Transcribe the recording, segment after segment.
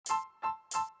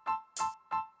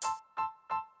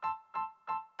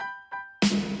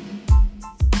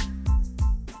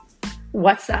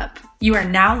What's up? You are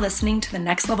now listening to the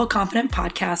Next Level Confident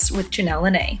podcast with Janelle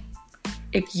Lene.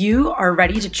 If you are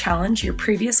ready to challenge your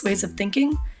previous ways of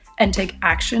thinking and take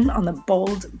action on the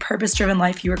bold, purpose-driven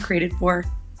life you were created for,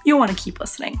 you'll want to keep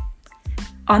listening.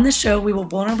 On this show, we will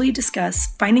vulnerably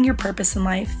discuss finding your purpose in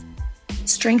life,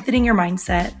 strengthening your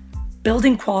mindset,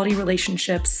 building quality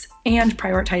relationships, and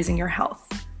prioritizing your health.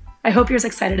 I hope you're as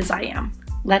excited as I am.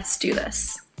 Let's do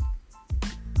this.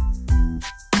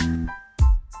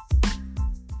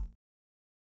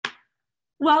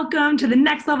 Welcome to the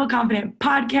Next Level Confident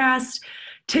podcast.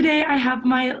 Today I have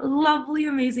my lovely,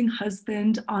 amazing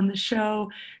husband on the show.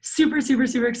 Super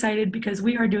excited because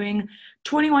we are doing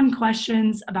 21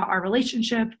 questions about our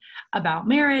relationship, about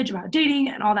marriage, about dating,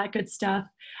 and all that good stuff.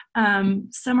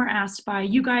 Some are asked by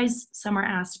you guys, some are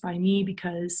asked by me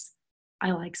because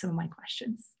I like some of my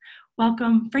questions.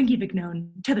 Welcome, Frankie Vignone,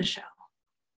 to the show.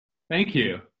 Thank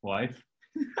you, wife.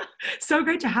 So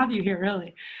great to have you here,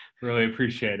 really. Really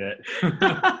appreciate it.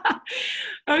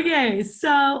 Okay,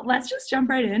 so let's just jump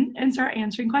right in and start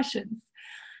answering questions.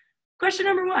 Question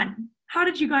number 1, how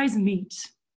did you guys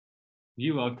meet?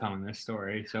 You love telling this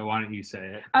story, so why don't you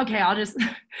say it? Okay, I'll just,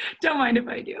 don't mind if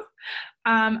I do.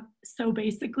 So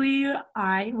basically,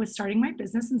 I was starting my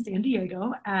business in San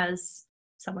Diego, as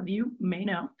some of you may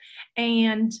know,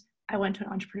 and I went to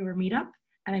an entrepreneur meetup,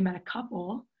 and I met a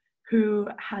couple who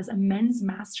has a men's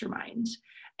mastermind.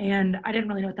 And I didn't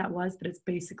really know what that was, but it's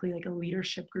basically like a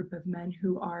leadership group of men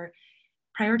who are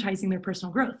prioritizing their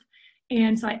personal growth.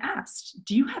 And so I asked,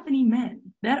 do you have any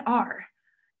men that are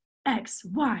X,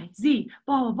 Y, Z,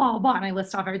 blah, blah, blah, blah? And I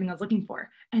list off everything I was looking for.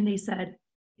 And they said,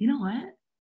 you know what?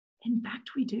 In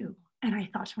fact, we do. And I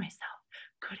thought to myself,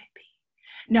 could it be?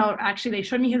 No, actually, they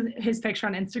showed me his picture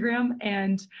on Instagram.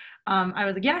 And I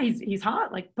was like, yeah, he's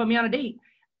hot. Like, put me on a date.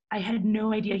 I had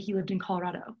no idea he lived in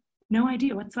Colorado. No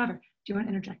idea whatsoever. Do you want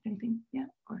to interject anything yet,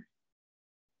 or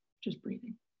just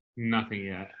breathing? Nothing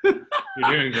yet.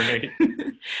 You're doing great.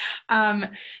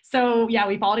 So yeah,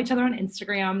 we followed each other on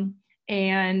Instagram,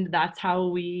 and that's how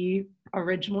we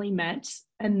originally met.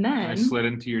 And then I slid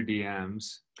into your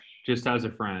DMs just as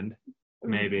a friend,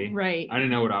 maybe. Right. I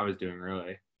didn't know what I was doing,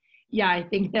 really. Yeah, I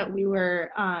think that we were.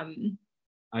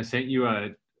 I sent you a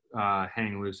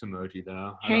hang loose emoji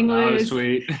though. Hang loose. That was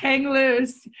sweet. Hang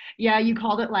loose. Yeah, you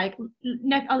called it like,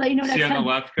 I'll let you know next time. See on the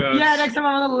left coast. Yeah, next time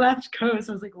I'm on the left coast.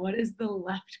 I was like, what is the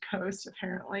left coast?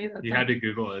 Apparently. You had to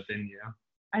Google it, didn't you?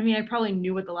 I mean, I probably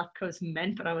knew what the left coast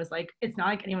meant, but I was like, it's not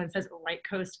like anyone says right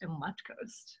coast and left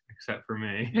coast. Except for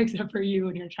me. Except for you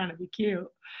when you're trying to be cute.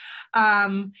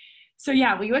 So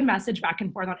yeah, we would message back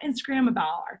and forth on Instagram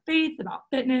about our faith, about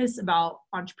fitness, about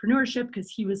entrepreneurship, because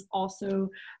he was also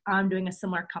doing a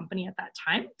similar company at that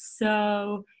time.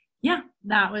 So yeah,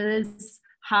 that was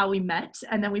how we met.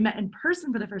 And then we met in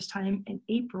person for the first time in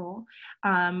April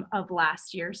of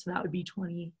last year. So that would be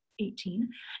 2018.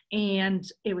 And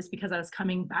it was because I was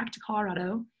coming back to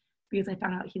Colorado because I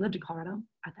found out he lived in Colorado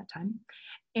at that time.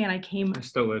 And I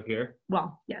still live here.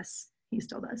 Well, yes, he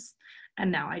still does.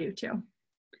 And now I do too.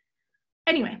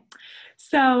 Anyway,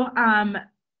 so do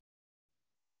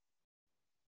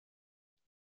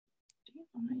you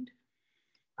mind?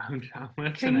 I'm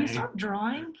listening. Can you stop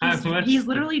drawing? He's He's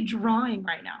literally drawing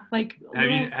right now. Like,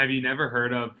 have you never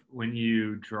heard of when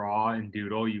you draw and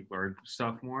doodle, you learn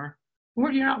stuff more?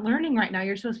 You're not learning right now.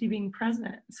 You're supposed to be being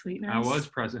present, sweetness. I was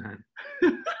present.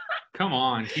 Come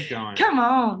on, keep going. Come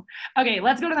on. Okay,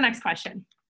 let's go to the next question.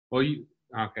 Well,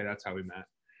 okay, that's how we met.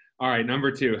 All right, number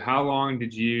 2. How long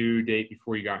did you date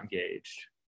before you got engaged?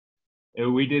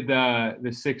 We did the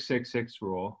 666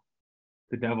 rule,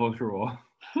 the devil's rule.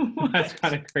 That's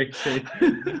kind of crazy.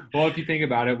 Well, if you think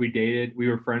about it, we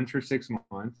were friends for 6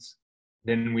 months.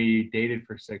 Then we dated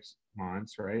for 6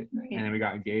 months, right? And then we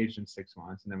got engaged in 6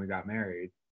 months, and then we got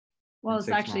married. Well, it's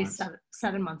actually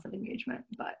 7 months of engagement,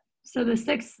 but so the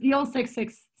old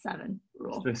 667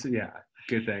 rule. Yeah,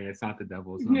 good thing it's not the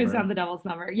devil's number. It's not the devil's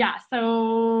number. Yeah,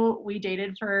 so we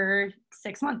dated for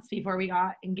 6 months before we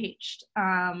got engaged.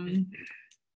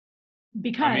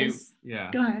 Because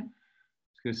yeah. Go ahead. I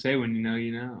was gonna say, when you know,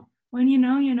 you know. When you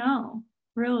know, you know.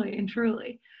 Really and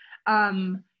truly.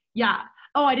 Yeah.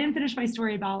 Oh, I didn't finish my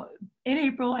story about in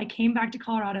April, I came back to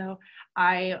Colorado.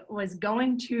 I was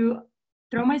going to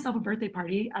throw myself a birthday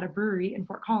party at a brewery in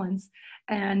Fort Collins.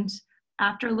 And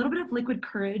after a little bit of liquid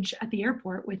courage at the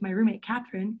airport with my roommate,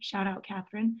 Catherine, shout out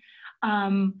Catherine,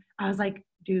 I was like,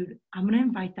 dude, I'm going to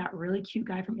invite that really cute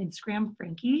guy from Instagram,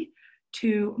 Frankie,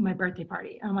 to my birthday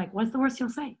party. And I'm like, what's the worst he'll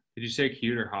say? Did you say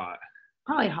cute or hot?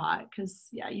 Probably hot, because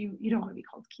yeah, you don't want to be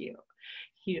called cute.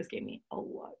 He just gave me a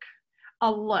look.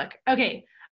 Okay.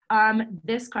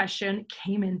 This question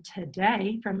came in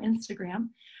today from Instagram.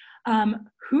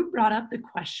 Who brought up the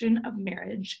question of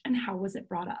marriage and how was it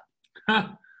brought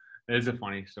up? It is a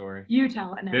funny story. You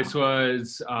tell it now. This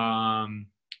was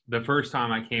the first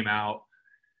time I came out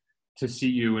to see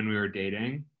you when we were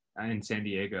dating in San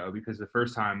Diego, because the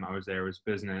first time I was there was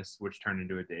business, which turned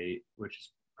into a date, which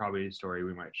is probably a story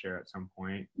we might share at some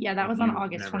point. Yeah, that was on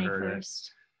August 21st.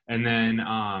 And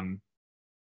then,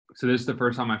 so this is the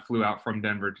first time I flew out from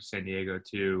Denver to San Diego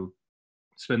to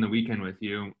spend the weekend with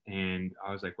you. And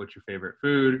I was like, what's your favorite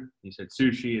food? You said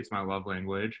sushi. It's my love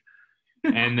language.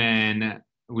 And then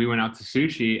we went out to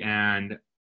sushi, and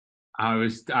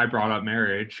I brought up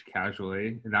marriage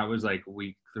casually, and that was like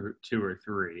week 2 or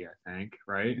 3, I think,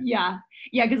 right? Yeah,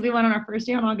 because we went on our first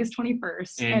day on August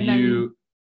 21st, and you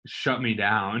shut me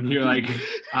down. You're like,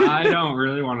 I don't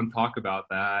really want to talk about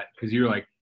that, because you were like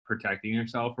protecting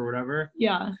yourself or whatever.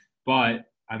 Yeah. But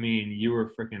I mean, you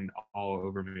were freaking all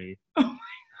over me.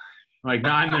 Like,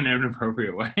 not in an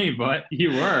inappropriate way, but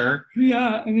you were.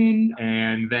 Yeah, I mean.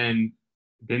 And then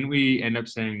didn't we end up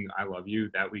saying I love you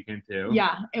that weekend too?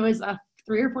 Yeah, it was a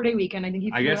 3 or 4 day weekend. I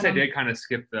think I guess I did kind of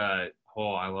skip the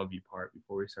whole I love you part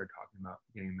before we started talking about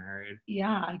getting married.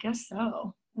 Yeah, I guess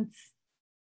so.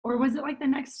 Or was it like the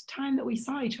next time that we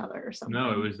saw each other or something?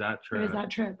 No, it was that trip. It was that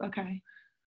trip. Okay.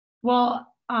 Well,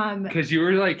 because you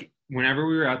were like, whenever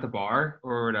we were at the bar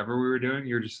or whatever we were doing,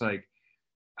 you were just like,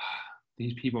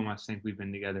 these people must think we've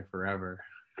been together forever.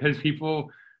 Because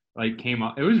people like came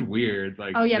up. It was weird.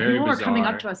 Like, oh yeah, very people were bizarre. coming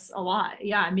up to us a lot.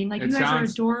 Yeah, I mean, like, you guys are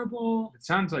adorable. It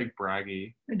sounds like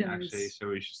braggy. It does. Actually, so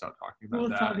we should stop talking about that.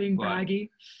 We'll stop being braggy.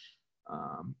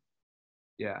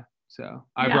 Yeah. So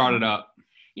I brought it up.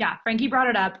 Yeah, Frankie brought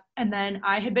it up, and then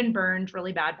I had been burned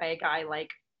really bad by a guy like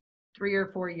 3 or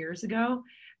 4 years ago,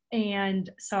 and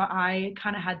so I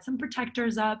kind of had some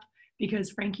protectors up,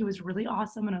 because Frankie was really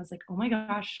awesome, and I was like, oh my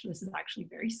gosh, this is actually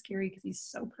very scary because he's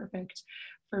so perfect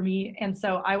for me. And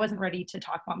so I wasn't ready to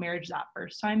talk about marriage that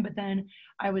first time, but then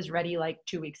I was ready like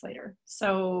 2 weeks later.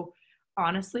 So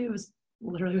honestly, it was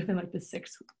literally within like the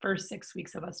first 6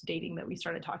 weeks of us dating that we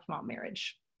started talking about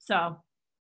marriage. So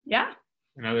yeah.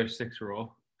 Another 6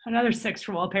 rule. Another 6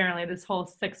 rule, apparently, this whole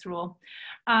 6 rule.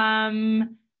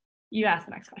 You ask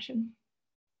the next question.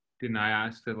 Didn't I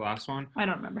ask the last one? I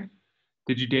don't remember.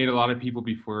 Did you date a lot of people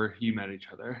before you met each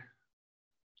other?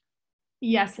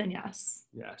 Yes and yes.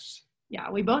 Yes.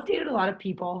 Yeah, we both dated a lot of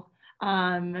people.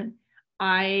 I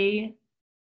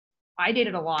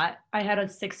dated a lot. I had a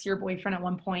 6-year boyfriend at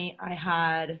one point. I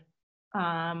had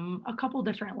a couple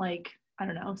different, like, I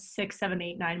don't know, 6, 7,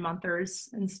 8, 9 monthers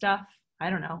and stuff. I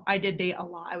don't know. I did date a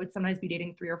lot. I would sometimes be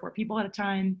dating 3 or 4 people at a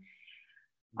time.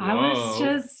 Whoa. I was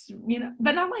just,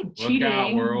 but not like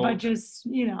cheating, but just,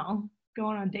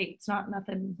 going on dates.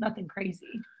 Nothing crazy.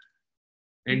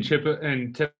 In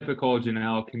typical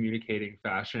Janelle communicating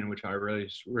fashion, which I really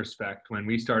respect, when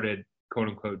we started quote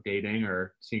unquote dating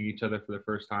or seeing each other for the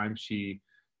first time, she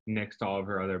nixed all of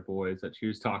her other boys that she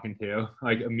was talking to.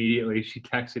 Like, immediately she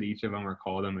texted each of them or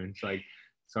called them, and it's like,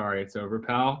 sorry, it's over,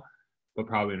 pal, but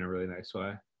probably in a really nice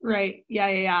way. Right.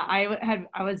 Yeah.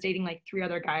 I was dating like 3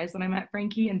 other guys when I met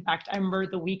Frankie. In fact, I remember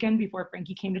the weekend before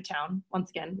Frankie came to town. Once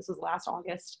again, this was last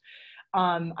August.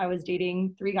 I was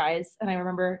dating 3 guys, and I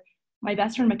remember my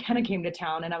best friend McKenna came to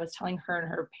town, and I was telling her and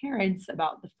her parents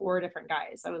about the 4 different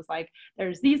guys. I was like,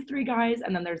 there's these 3 guys,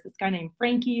 and then there's this guy named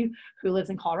Frankie who lives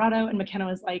in Colorado. And McKenna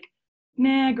was like,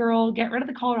 nah, girl, get rid of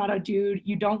the Colorado dude.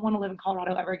 You don't want to live in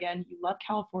Colorado ever again. You love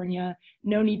California.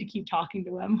 No need to keep talking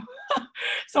to him.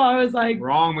 So I was like,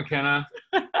 wrong, McKenna.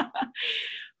 It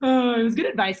was good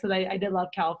advice, because I did love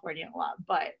California a lot,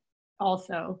 but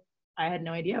also I had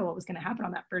no idea what was going to happen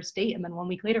on that first date. And then 1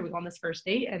 week later, we go on this first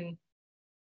date, and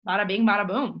bada bing, bada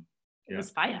boom. It was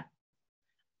fire.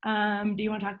 Do you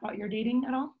want to talk about your dating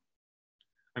at all?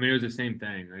 I mean, it was the same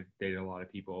thing. I dated a lot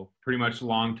of people, pretty much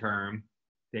long term.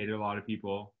 Dated a lot of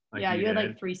people. Like, yeah, you had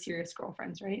like 3 serious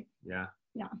girlfriends, right? Yeah.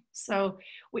 Yeah. So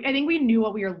I think we knew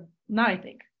what we were. Not I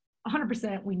think.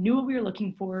 100%. We knew what we were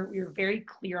looking for. We were very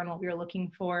clear on what we were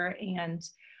looking for, and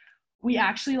we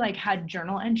actually like had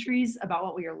journal entries about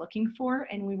what we were looking for,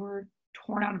 and we were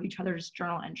torn out of each other's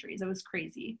journal entries. It was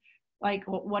crazy. Like,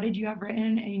 what did you have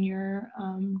written in your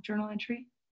journal entry?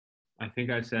 I think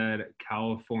I said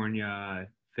California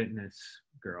fitness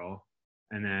girl,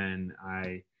 and then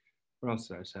what else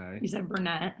did I say? You said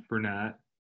brunette. Brunette.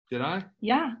 Did I?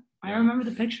 Yeah, I remember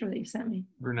the picture that you sent me.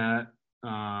 Brunette.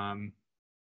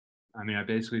 I mean, I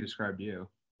basically described you.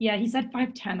 Yeah, he said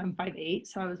 5'10". I'm 5'8",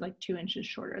 so I was like 2 inches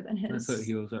shorter than his. That's what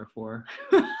heels are for.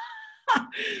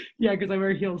 Yeah, because I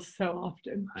wear heels so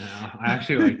often. I know. I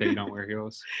actually like that you don't wear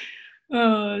heels.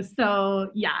 Oh,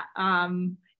 so yeah.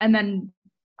 And then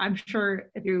I'm sure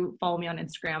if you follow me on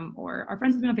Instagram or are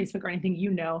friends with me on Facebook or anything,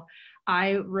 you know,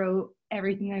 I wrote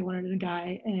everything I wanted in a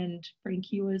guy, and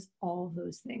Frankie was all of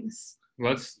those things.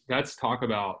 Let's talk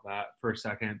about that for a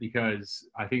second, because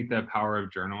I think the power of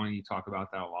journaling, you talk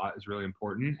about that a lot, is really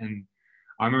important. And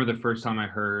I remember the first time I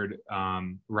heard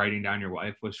writing down your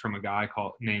life was from a guy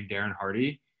named Darren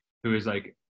Hardy, who is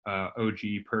like a OG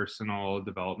personal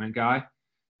development guy.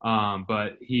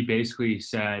 But he basically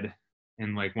said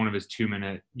in like one of his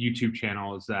 2-minute YouTube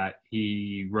channels that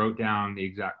he wrote down the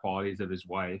exact qualities of his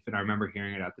wife. And I remember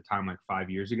hearing it at the time, like 5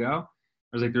 years ago.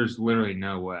 I was like, there's literally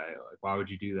no way. Like, why would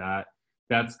you do that?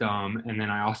 That's dumb. And then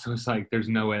I also was like, there's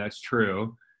no way that's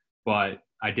true. But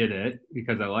I did it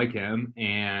because I like him.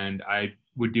 And I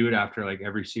would do it after like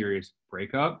every serious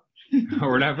breakup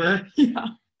or whatever. Yeah.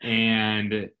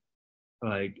 And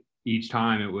like each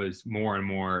time it was more and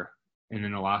more. And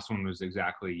then the last one was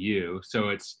exactly you.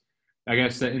 So I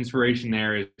guess the inspiration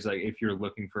there is like, if you're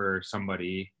looking for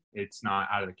somebody, it's not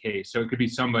out of the case. So it could be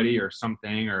somebody or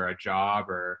something or a job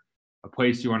or a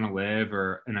place you want to live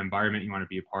or an environment you want to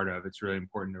be a part of. It's really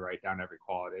important to write down every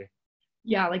quality.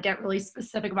 Yeah, like get really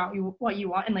specific about what you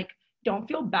want, and like don't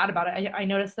feel bad about it. I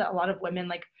noticed that a lot of women,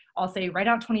 like I'll say write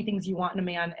out 20 things you want in a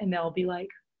man, and they'll be like,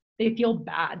 they feel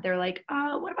bad. They're like,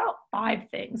 what about 5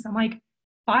 things? I'm like,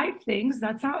 5 things?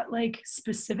 That's not like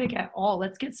specific at all.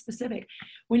 Let's get specific.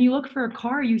 When you look for a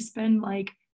car, you spend like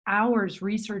hours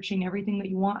researching everything that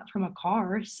you want from a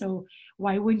car. So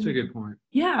why wouldn't That's a you? good point.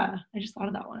 Yeah, I just thought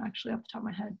of that one actually off the top of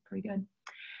my head. Pretty good.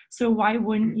 So why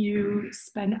wouldn't you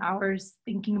spend hours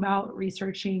thinking about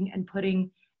researching and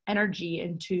putting energy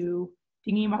into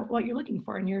thinking about what you're looking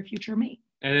for in your future mate?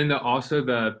 And then also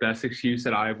the best excuse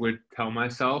that I would tell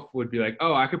myself would be like,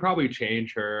 oh, I could probably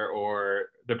change her, or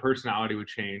the personality would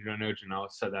change. I know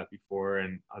Janelle said that before,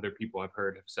 and other people I've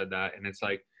heard have said that. And it's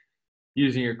like,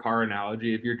 using your car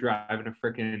analogy, if you're driving a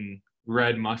freaking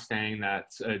red Mustang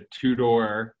that's a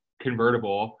 2-door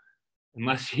convertible,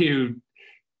 unless you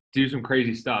do some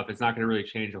crazy stuff, it's not going to really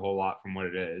change a whole lot from what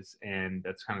it is. And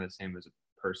that's kind of the same as a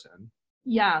person.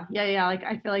 Yeah. Like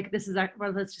I feel like this is,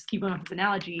 well, let's just keep going with this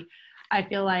analogy. I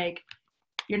feel like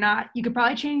you could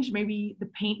probably change maybe the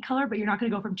paint color, but you're not going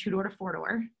to go from 2-door to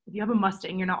 4-door. If you have a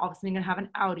Mustang, you're not all of a sudden going to have an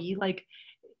Audi. Like,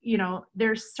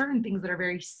 there's certain things that are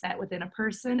very set within a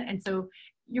person. And so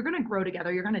you're going to grow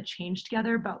together, you're going to change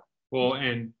together. But well,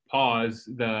 and pause,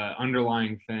 the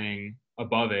underlying thing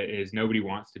above it is nobody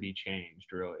wants to be changed,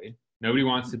 really. Nobody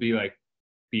wants to be like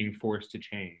being forced to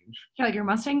change. Yeah, like your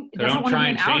Mustang so doesn't don't try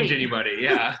and change Audi. anybody.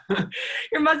 Yeah.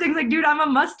 Your Mustang's like, dude, I'm a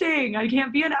Mustang, I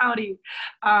can't be an Audi.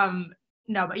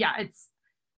 No, but yeah,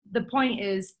 the point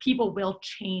is people will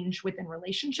change within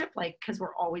relationship, like, because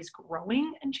we're always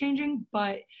growing and changing,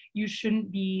 but you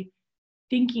shouldn't be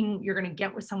thinking you're going to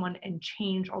get with someone and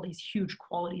change all these huge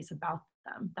qualities about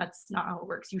them. That's not how it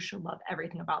works. You should love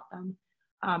everything about them.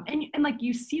 And like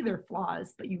you see their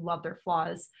flaws, but you love their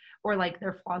flaws, or like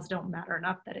their flaws don't matter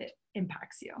enough that it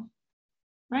impacts you.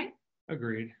 Right?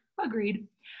 Agreed.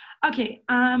 Okay.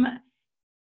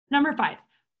 Number 5.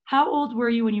 How old were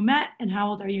you when you met, and how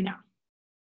old are you now?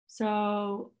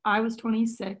 So I was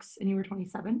 26 and you were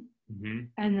 27. Mm-hmm.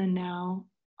 And then now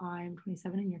I'm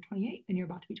 27 and you're 28 and you're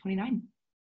about to be 29.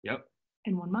 Yep.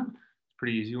 In 1 month.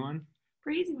 Pretty easy one.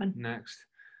 Next.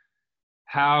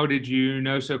 How did you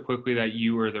know so quickly that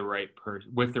you were the right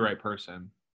person with the right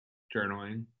person?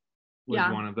 Journaling was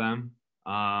one of them.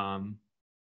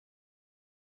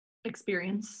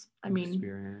 Experience. I mean,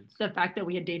 the fact that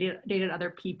we had dated other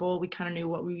people, we kind of knew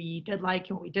what we did like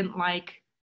and what we didn't like.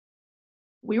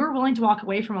 We were willing to walk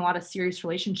away from a lot of serious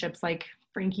relationships. Like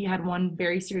Frankie had one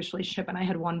very serious relationship and I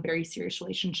had one very serious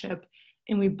relationship,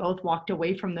 and we both walked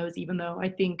away from those, even though I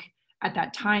think at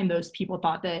that time those people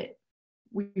thought that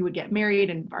we would get married,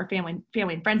 and our family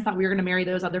and friends thought we were going to marry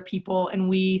those other people.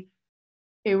 And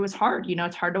it was hard,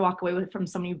 it's hard to walk away from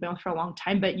someone you've been with for a long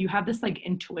time, but you have this like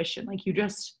intuition, like you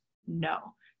just know.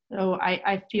 So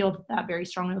I feel that very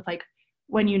strongly with like,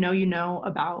 when you know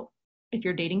about if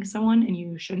you're dating someone and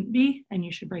you shouldn't be and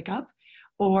you should break up,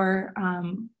 or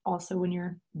also when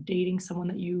you're dating someone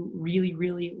that you really,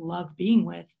 really love being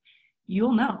with,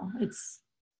 you'll know. It's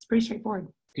pretty straightforward.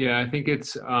 Yeah, I think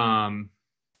it's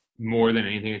more than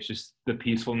anything, it's just the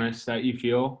peacefulness that you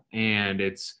feel. And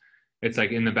it's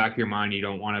like in the back of your mind, you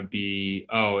don't want to be,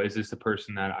 oh, is this the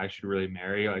person that I should really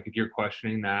marry? Like if you're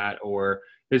questioning that, or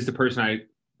is the person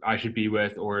I should be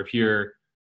with, or if you're,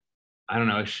 I don't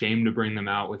know, ashamed to bring them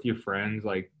out with your friends,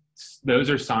 like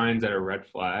those are signs that are red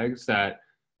flags that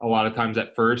a lot of times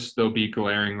at first they'll be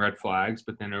glaring red flags,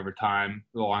 but then over time,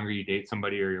 the longer you date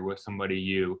somebody or you're with somebody,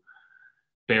 you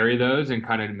bury those and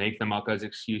kind of make them up as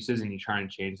excuses, and you try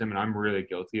and change them. And I'm really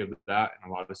guilty of that in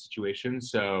a lot of situations.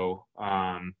 So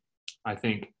I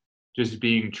think just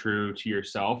being true to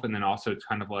yourself, and then also it's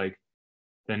kind of like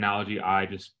the analogy I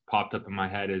just popped up in my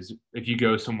head is if you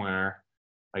go somewhere,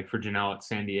 like for Janelle at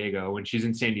San Diego, when she's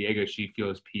in San Diego, she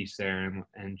feels peace there,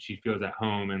 and she feels at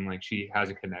home, and like she has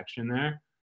a connection there.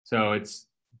 So that's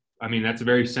a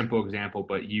very simple example,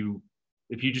 but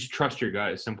if you just trust your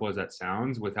gut, as simple as that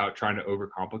sounds, without trying to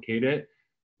overcomplicate it,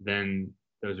 then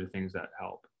those are things that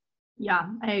help. Yeah,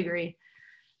 I agree.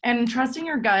 And trusting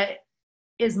your gut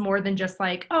is more than just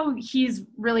like, oh, he's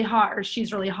really hot or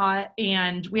she's really hot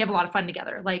and we have a lot of fun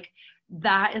together. Like,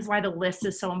 that is why the list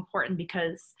is so important,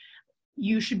 because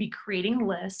you should be creating a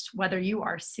list, whether you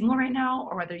are single right now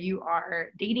or whether you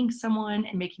are dating someone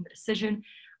and making the decision.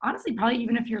 Honestly, probably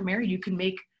even if you're married, you can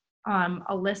make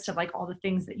a list of like all the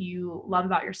things that you love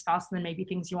about your spouse, and then maybe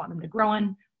things you want them to grow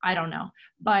in. I don't know,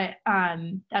 but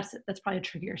that's probably a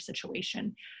trickier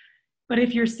situation. But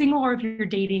if you're single or if you're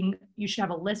dating, you should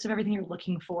have a list of everything you're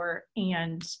looking for.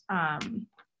 And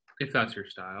if that's your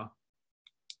style.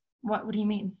 What do you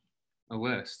mean? A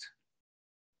list.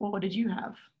 Well, what did you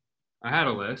have? I had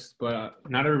a list, but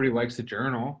not everybody likes to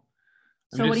journal.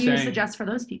 So what do you suggest for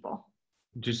those people?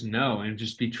 Just know and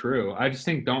just be true. I just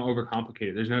think don't overcomplicate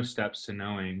it. There's no steps to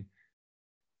knowing.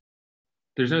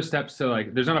 There's no steps to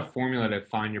like, there's not a formula to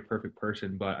find your perfect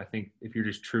person, but I think if you're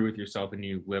just true with yourself and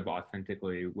you live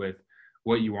authentically with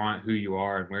what you want, who you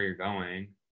are, and where you're going,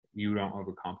 you don't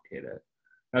overcomplicate it.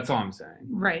 That's all I'm saying.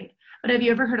 Right. But have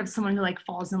you ever heard of someone who like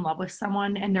falls in love with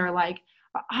someone and they're like,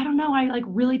 I don't know, I like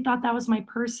really thought that was my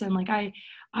person. Like, I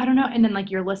don't know. And then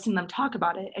like you're listening to them talk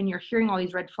about it and you're hearing all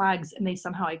these red flags and they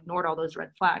somehow ignored all those red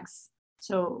flags.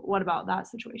 So what about that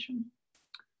situation?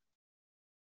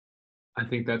 I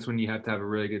think that's when you have to have a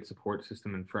really good support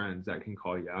system and friends that can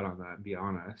call you out on that and be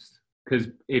honest. Because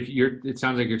it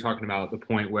sounds like you're talking about the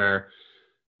point where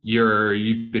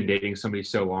you've been dating somebody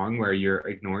so long where you're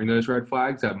ignoring those red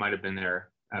flags that might have been there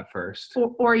at first.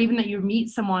 Or even that you meet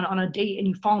someone on a date and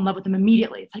you fall in love with them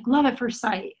immediately. It's like love at first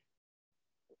sight.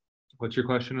 What's your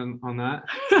question on that?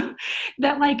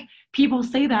 That like people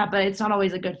say that, but it's not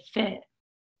always a good fit.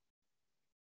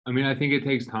 I mean, I think it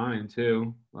takes time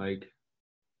too. Like,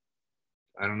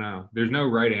 I don't know. There's no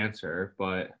right answer,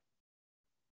 but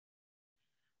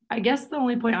I guess the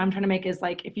only point I'm trying to make is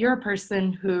like, if you're a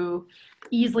person who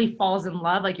easily falls in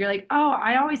love, like you're like, oh,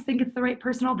 I always think it's the right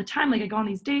person all the time. Like I go on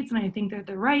these dates and I think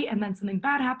they're right. And then something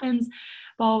bad happens,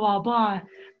 blah, blah, blah.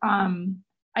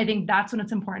 I think that's when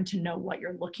it's important to know what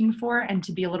you're looking for and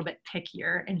to be a little bit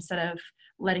pickier instead of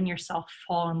letting yourself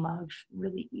fall in love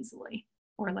really easily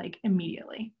or like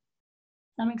immediately.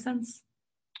 Does that make sense?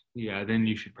 Yeah, then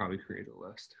you should probably create a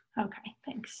list. Okay,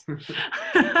 thanks.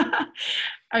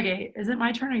 Okay, is it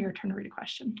my turn or your turn to read a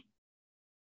question?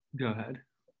 Go ahead.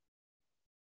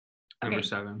 Number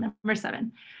 7. Number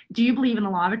 7. Do you believe in the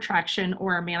law of attraction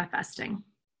or manifesting?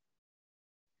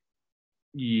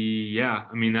 Yeah,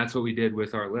 I mean, that's what we did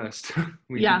with our list.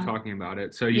 We keep talking about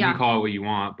it. So you can call it what you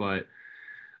want, but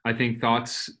I think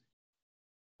thoughts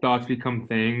become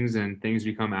things and things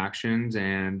become actions,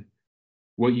 and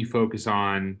what you focus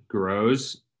on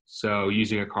grows. So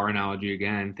using a car analogy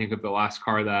again, think of the last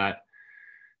car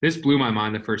this blew my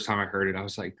mind the first time I heard it. I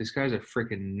was like, this guy's a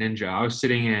freaking ninja. I was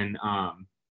sitting in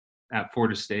at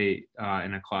Florida State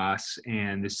in a class,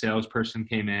 and the salesperson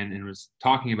came in and was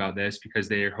talking about this because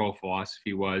their whole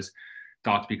philosophy was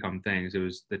thoughts become things. It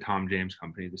was the Tom James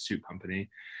company, the suit company.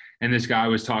 And this guy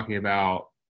was talking about,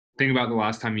 think about the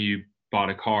last time you bought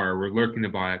a car. We're looking to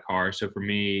buy a car. So for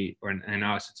me and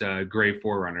us, it's a gray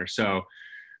 4Runner. So,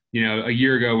 a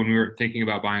year ago when we were thinking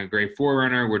about buying a gray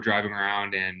 4Runner, we're driving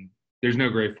around and there's no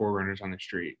gray 4Runners on the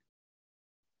street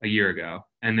a year ago.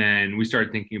 And then we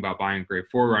started thinking about buying a gray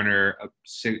 4Runner,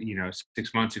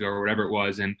 6 months ago or whatever it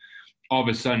was. And all of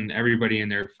a sudden, everybody and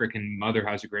their freaking mother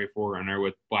has a gray 4Runner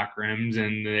with black rims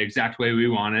and the exact way we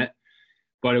want it.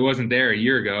 But it wasn't there a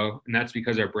year ago. And that's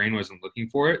because our brain wasn't looking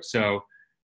for it. So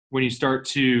when you start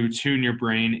to tune your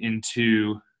brain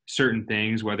into certain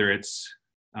things, whether it's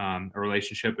a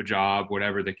relationship, a job,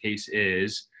 whatever the case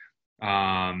is,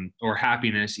 or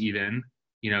happiness even,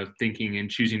 thinking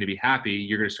and choosing to be happy,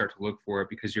 you're going to start to look for it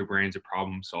because your brain's a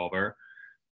problem solver.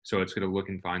 So it's going to look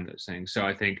and find those things. So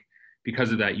I think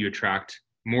because of that, you attract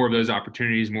more of those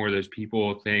opportunities, more of those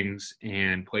people, things,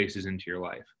 and places into your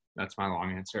life. That's my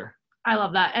long answer. I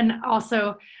love that. And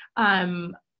also,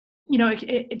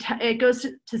 it goes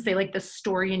to say like the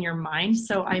story in your mind.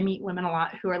 So I meet women a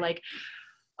lot who are like,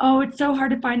 oh, it's so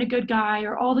hard to find a good guy,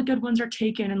 or all the good ones are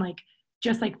taken. And like,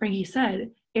 just like Frankie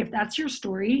said, if that's your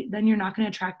story, then you're not going to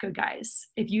attract good guys.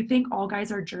 If you think all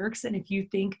guys are jerks, and if you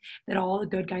think that all the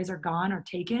good guys are gone or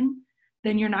taken,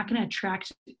 then you're not going to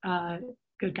attract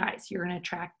good guys. You're going to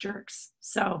attract jerks.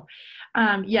 So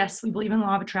yes, we believe in the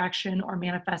law of attraction or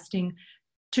manifesting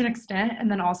to an extent.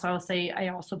 And then also I'll say, I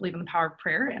also believe in the power of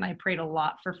prayer. And I prayed a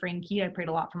lot for Frankie. I prayed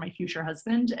a lot for my future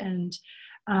husband. And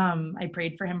I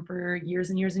prayed for him for years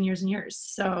and years and years and years.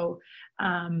 So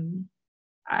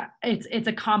it's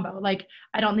a combo. Like,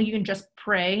 I don't think you can just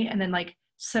pray and then like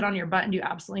sit on your butt and do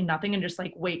absolutely nothing and just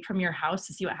like wait from your house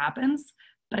to see what happens.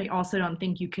 But I also don't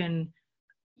think you can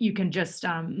just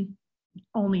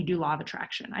only do law of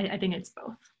attraction. I think it's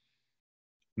both.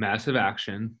 Massive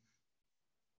action.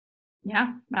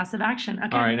 Yeah, massive action.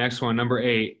 Okay. All right, next one, number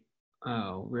 8.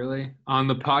 Oh, really? On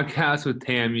the podcast with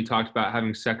Tam, you talked about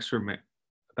having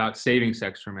about saving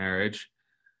sex for marriage.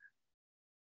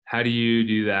 How do you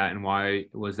do that, and why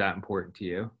was that important to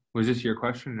you? Was this your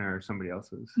question or somebody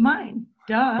else's? Mine.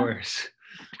 Duh.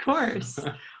 Of course.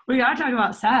 We gotta talk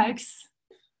about sex.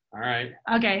 All right.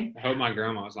 Okay. I hope my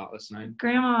grandma's not listening.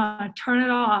 Grandma, turn it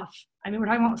off. I mean, we're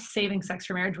talking about saving sex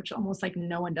for marriage, which almost like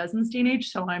no one does in this day and age.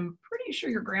 So I'm pretty sure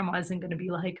your grandma isn't going to be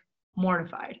like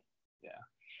mortified.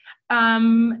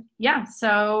 Yeah.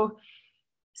 So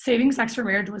saving sex for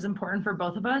marriage was important for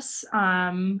both of us.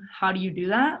 How do you do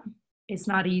that? It's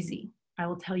not easy. I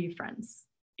will tell you, friends,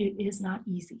 it is not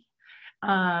easy.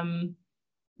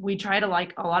 We try to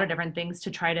like a lot of different things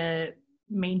to try to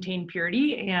maintain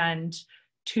purity, and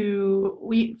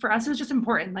for us, it was just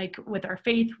important. Like with our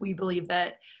faith, we believe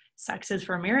that sex is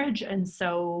for marriage. And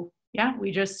so, yeah,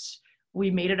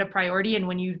 we made it a priority. And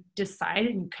when you decide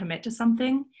and commit to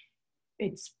something,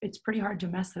 it's pretty hard to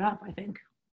mess it up, I think.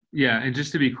 Yeah. And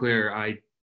just to be clear, I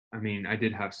mean, I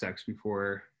did have sex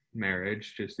before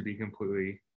marriage, just to be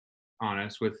completely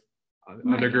honest, with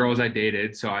other girls I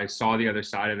dated. So I saw the other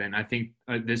side of it. And I think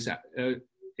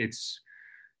it's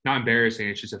not embarrassing.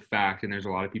 It's just a fact. And there's a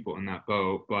lot of people in that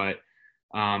boat. But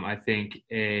I think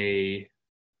a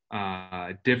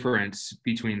difference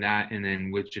between that and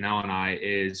then with Janelle and I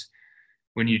is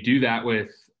when you do that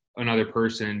with another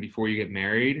person before you get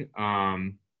married,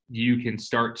 you can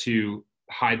start to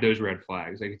hide those red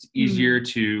flags. Like it's easier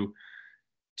to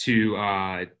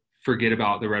forget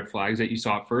about the red flags that you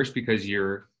saw at first because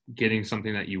you're getting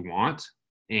something that you want.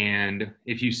 And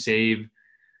if you save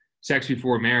sex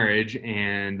before marriage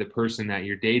and the person that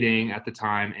you're dating at the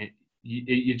time,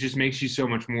 it just makes you so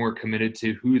much more committed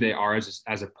to who they are as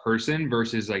a person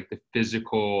versus like the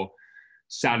physical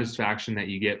satisfaction that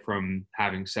you get from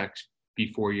having sex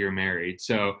before you're married.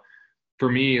 So for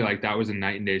me, like that was a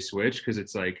night and day switch, because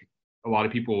it's like a lot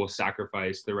of people will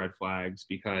sacrifice the red flags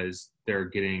because they're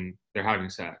having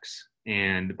sex.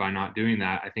 And by not doing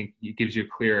that, I think it gives you it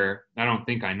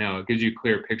gives you a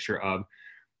clear picture of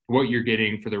what you're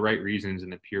getting for the right reasons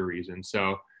and the pure reasons.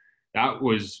 So that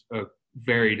was a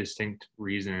very distinct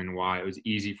reason why it was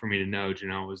easy for me to know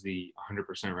Janelle was the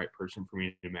 100% right person for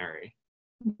me to marry.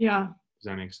 Yeah. Does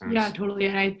that make sense? Yeah, totally.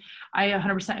 And I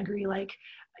 100% agree. Like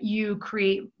you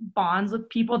create bonds with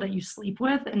people that you sleep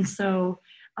with. And so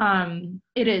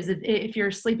it is, if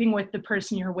you're sleeping with the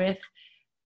person you're with,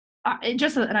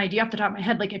 just an idea off the top of my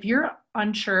head, like if you're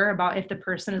unsure about if the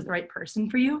person is the right person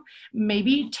for you,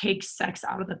 maybe take sex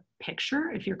out of the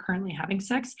picture if you're currently having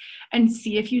sex and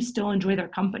see if you still enjoy their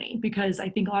company. Because I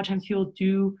think a lot of times people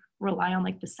do rely on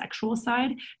like the sexual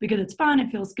side because it's fun,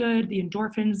 it feels good, the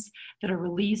endorphins that are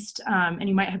released, and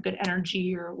you might have good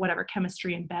energy or whatever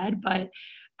chemistry in bed, but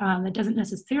that doesn't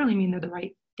necessarily mean they're the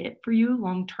right fit for you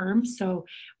long term. So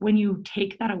when you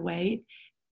take that away,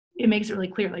 it makes it really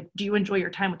clear, like, do you enjoy your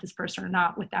time with this person or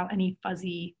not, without any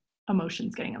fuzzy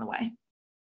emotions getting in the way?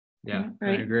 Yeah,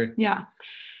 right? I agree. Yeah.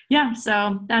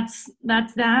 So that's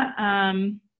that.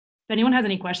 If anyone has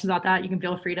any questions about that, you can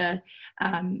feel free to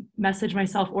message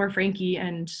myself or Frankie,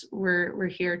 and we're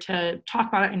here to talk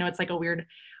about it. I know it's like a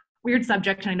weird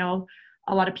subject. I know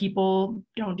a lot of people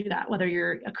don't do that, whether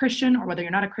you're a Christian or whether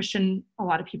you're not a Christian. A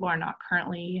lot of people are not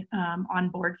currently on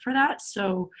board for that.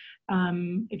 So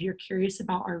if you're curious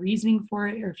about our reasoning for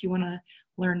it, or if you want to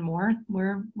learn more,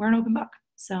 we're an open book.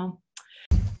 So,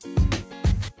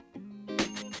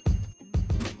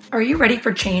 are you ready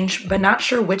for change but not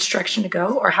sure which direction to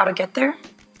go or how to get there?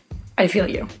 I feel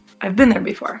you. I've been there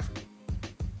before.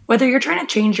 Whether you're trying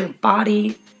to change your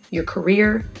body, your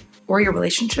career, or your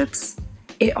relationships,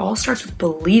 it all starts with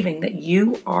believing that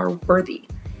you are worthy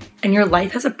and your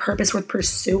life has a purpose worth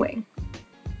pursuing.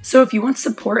 So if you want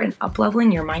support in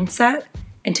up-leveling your mindset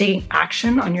and taking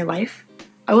action on your life,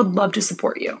 I would love to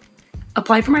support you.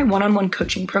 Apply for my one-on-one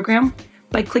coaching program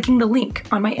by clicking the link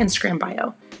on my Instagram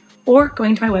bio or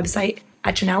going to my website,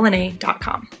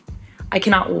 janellene.com. I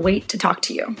cannot wait to talk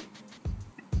to you.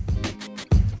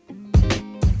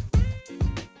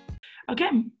 Okay,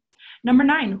 number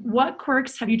 9, what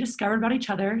quirks have you discovered about each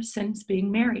other since being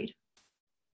married?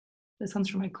 This one's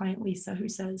from my client Lisa, who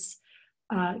says,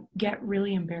 get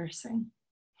really embarrassing.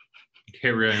 Get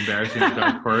really embarrassing with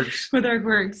our quirks. With our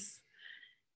quirks.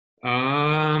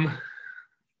 I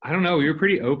don't know. We were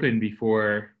pretty open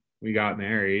before we got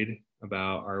married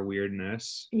about our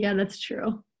weirdness. Yeah, that's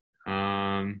true.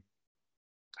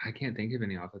 I can't think of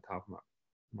any off the top of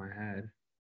my head.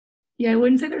 Yeah, I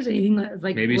wouldn't say there's anything that's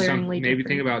like maybe different.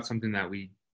 Think about something that we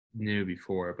knew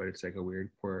before, but it's like a weird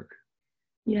quirk.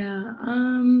 Yeah.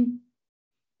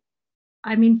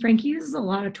 I mean, Frankie uses a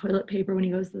lot of toilet paper when he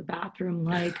goes to the bathroom,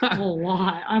 like a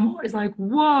lot. I'm always like,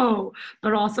 whoa.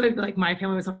 But also, I feel like my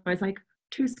family was always like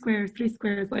 2 squares, 3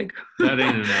 squares, like that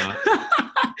ain't enough.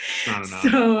 Not enough.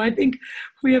 So I think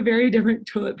we have very different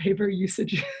toilet paper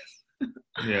usages.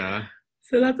 Yeah.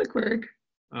 So that's a quirk.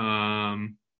 I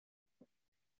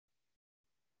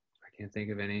can't think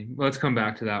of any. Let's come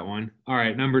back to that one. All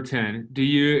right, number 10. Do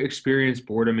you experience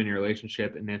boredom in your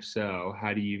relationship? And if so,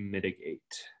 how do you mitigate?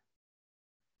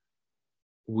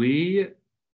 We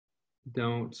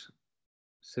don't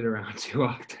sit around too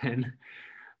often.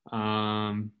 We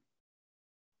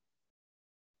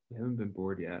haven't been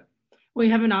bored yet. We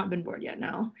have not been bored yet,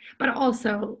 no. But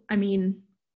also, I mean,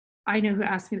 I know who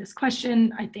asked me this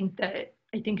question. I think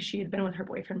she had been with her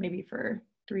boyfriend maybe for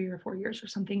 3 or 4 years or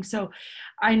something. So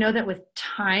I know that with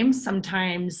time,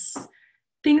 sometimes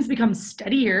things become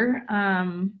steadier. I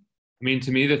mean,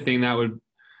 to me, the thing that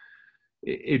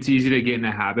it's easy to get in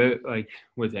a habit, like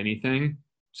with anything.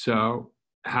 So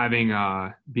having,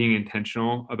 being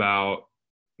intentional about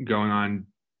going on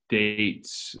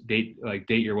dates, date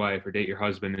your wife or date your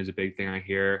husband is a big thing I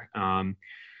hear. And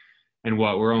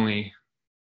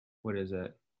what is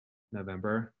it?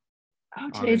 November? Oh,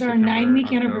 today's our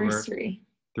 9-week anniversary.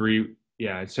 3,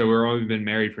 yeah. So we're only been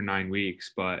married for 9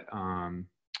 weeks, but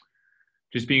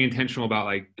just being intentional about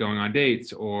like going on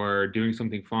dates or doing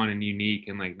something fun and unique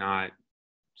and like not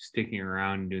sticking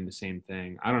around and doing the same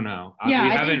thing. I don't know. We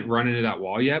haven't run into that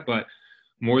wall yet, but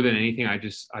more than anything,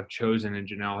 I've chosen, and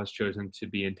Janelle has chosen, to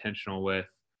be intentional with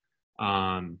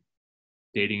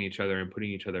dating each other and putting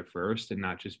each other first, and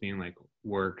not just being like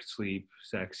work, sleep,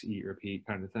 sex, eat, repeat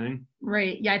kind of thing.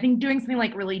 Right. Yeah. I think doing something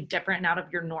like really different and out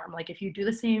of your norm. Like if you do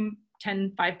the same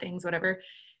 5 things, whatever,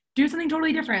 do something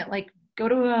totally different. Like go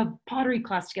to a pottery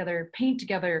class together, paint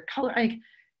together,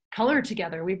 color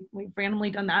together. We've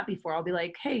randomly done that before. I'll be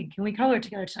like, hey, can we color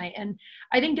together tonight? And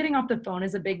I think getting off the phone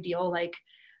is a big deal. Like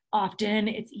often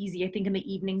it's easy, I think, in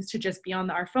the evenings to just be on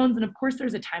our phones. And of course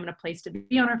there's a time and a place to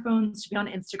be on our phones, to be on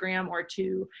Instagram, or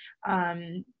to,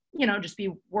 just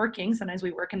be working. Sometimes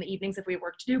we work in the evenings if we have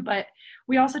work to do, but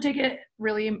we also take it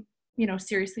really,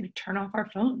 seriously, to turn off our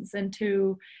phones and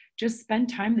to just spend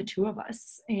time, the 2 of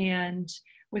us, and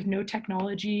with no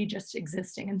technology, just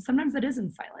existing. And sometimes it is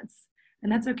in silence,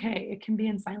 and that's okay. It can be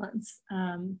in silence.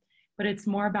 But it's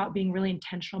more about being really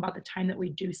intentional about the time that we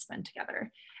do spend together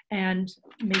and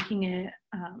making it,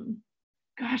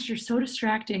 gosh, you're so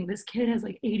distracting. This kid has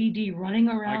like ADD running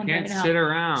around. I can't sit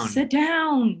around. Sit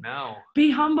down. No.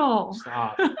 Be humble.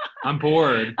 Stop. I'm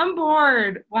bored. I'm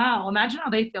bored. Wow. Imagine how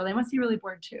they feel. They must be really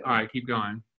bored too. All right, keep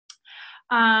going.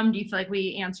 Do you feel like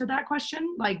we answered that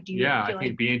question? Like, do you feel I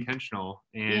think be intentional.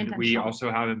 And we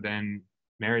also haven't been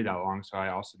married that long, so I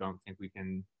also don't think we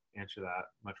can answer that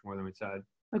much more than we said.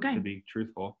 Okay. To be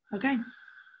truthful. Okay.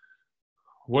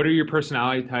 What are your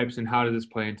personality types, and how does this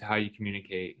play into how you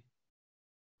communicate?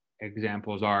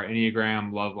 Examples are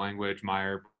Enneagram, love language,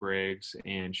 Myers-Briggs,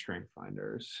 and Strength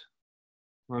Finders.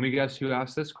 Let me guess who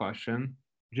asked this question.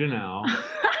 Janelle.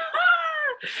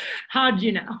 How'd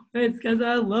you know? It's because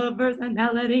I love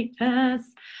personality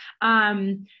tests.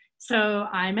 So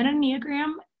I'm an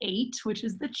Enneagram 8, which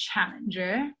is the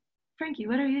challenger. Frankie,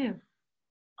 what are you?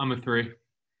 I'm a 3.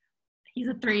 He's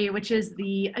a 3, which is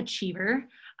the achiever.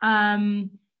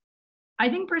 I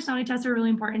think personality tests are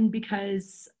really important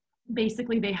because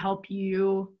basically they help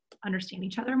you understand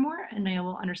each other more, and I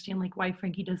will understand like why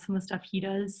Frankie does some of the stuff he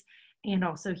does, and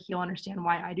also he'll understand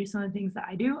why I do some of the things that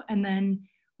I do, and then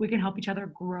we can help each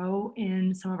other grow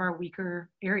in some of our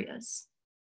weaker areas.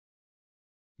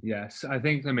 Yes, I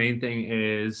think the main thing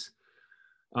is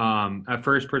at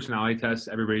first personality tests,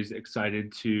 everybody's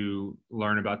excited to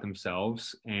learn about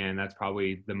themselves, and that's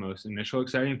probably the most initial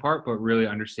exciting part, but really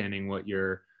understanding what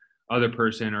your other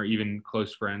person or even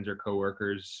close friends or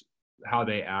coworkers, how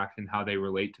they act and how they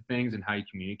relate to things and how you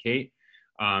communicate.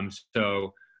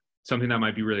 So something that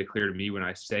might be really clear to me when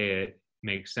I say it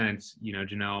makes sense.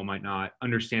 Janelle might not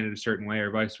understand it a certain way,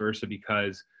 or vice versa,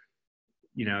 because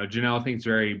Janelle thinks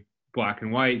very black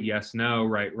and white, yes, no,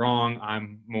 right, wrong.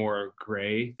 I'm more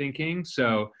gray thinking.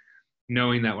 So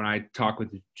knowing that when I talk with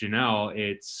Janelle,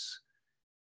 it's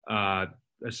a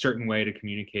certain way to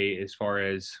communicate as far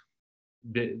as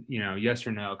yes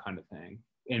or no kind of thing,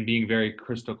 and being very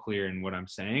crystal clear in what I'm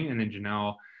saying. And then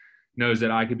Janelle knows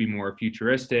that I could be more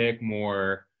futuristic,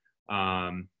 more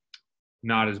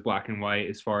not as black and white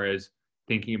as far as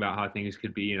thinking about how things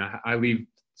could be. And I leave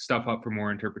stuff up for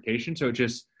more interpretation. So it's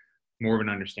just more of an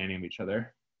understanding of each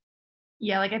other.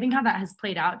 Yeah, like I think how that has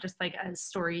played out just like as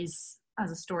stories, as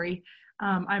a story.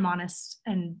 I'm honest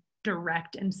and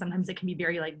direct, and sometimes it can be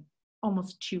very like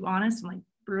almost too honest and like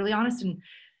brutally honest. And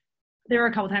there were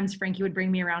a couple times Frankie would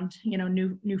bring me around,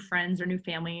 new friends or new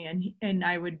family, and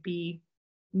I would be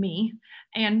me,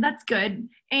 and that's good.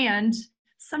 And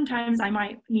sometimes I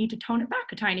might need to tone it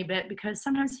back a tiny bit, because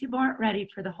sometimes people aren't ready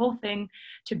for the whole thing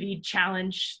to be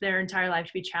challenged, their entire life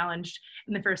to be challenged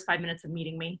in the first 5 minutes of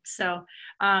meeting me. So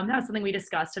that was something we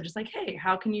discussed of just like, hey,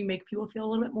 how can you make people feel a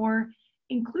little bit more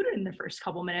included in the first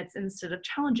couple minutes instead of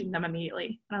challenging them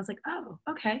immediately? And I was like, oh,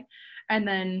 okay. And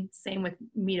then same with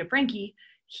me to Frankie,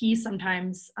 he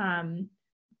sometimes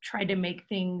tried to make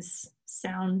things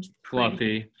sound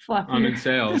fluffy. Fluffier. I'm in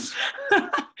sales.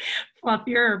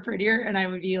 Fluffier or prettier, and I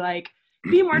would be like,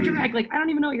 be more direct. Like, I don't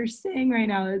even know what you're saying right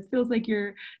now. It feels like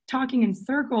you're talking in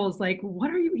circles. Like, what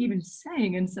are you even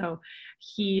saying? And so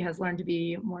he has learned to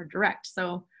be more direct.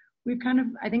 So we've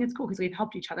I think it's cool because we've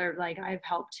helped each other. Like, I've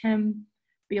helped him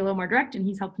be a little more direct, and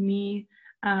he's helped me,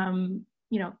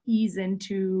 ease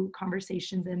into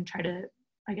conversations and try to,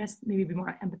 I guess, maybe be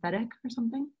more empathetic or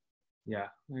something. Yeah,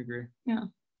 I agree. Yeah.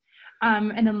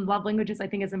 And then love languages, I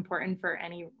think, is important for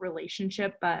any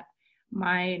relationship, but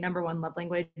my number one love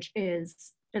language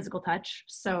is physical touch.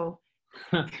 So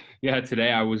yeah,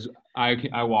 today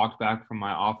I walked back from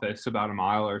my office about a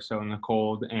mile or so in the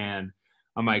cold, and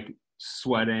I'm like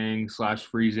sweating /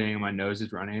 freezing, and my nose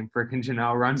is running. Freaking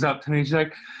Janelle runs up to me. She's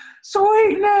like,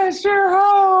 "Sweetness, you're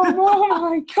home. Oh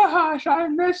my gosh, I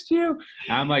missed you."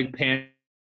 And I'm like panting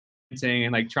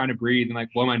and like trying to breathe and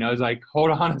like blow my nose, like, hold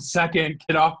on a second,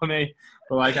 get off of me.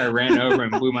 But like I ran over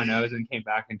and blew my nose and came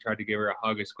back and tried to give her a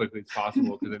hug as quickly as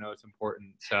possible because I know it's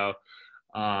important. So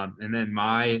and then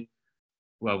my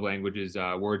love language is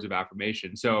words of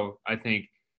affirmation. So I think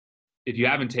if you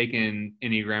haven't taken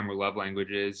Enneagram or love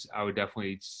languages, I would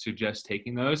definitely suggest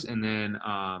taking those. And then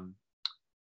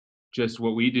just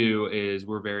what we do is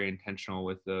we're very intentional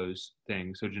with those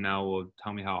things. So Janelle will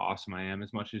tell me how awesome I am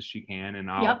as much as she can, and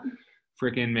I'll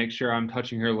freaking make sure I'm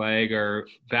touching her leg or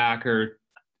back or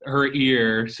her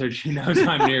ear so she knows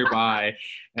I'm nearby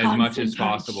as much as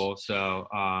possible. So,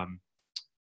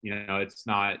 it's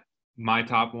not my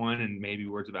top one, and maybe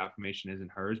words of affirmation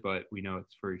isn't hers, but we know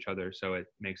it's for each other, so it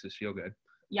makes us feel good.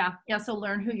 Yeah. So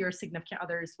learn who your significant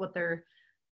others, what their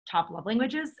top love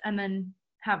language is, and then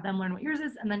have them learn what yours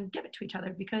is, and then give it to each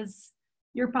other, because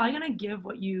you're probably going to give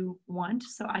what you want.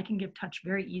 So I can give touch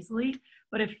very easily,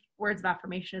 but if words of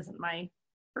affirmation isn't my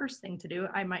first thing to do,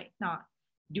 I might not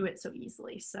do it so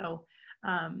easily. So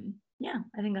I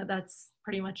think that's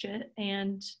pretty much it.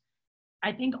 And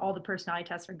I think all the personality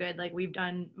tests are good. Like we've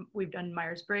done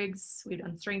Myers-Briggs, we've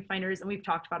done Strength Finders, and we've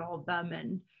talked about all of them.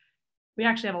 And we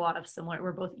actually have a lot of similar.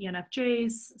 We're both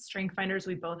ENFJs. Strength Finders,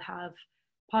 we both have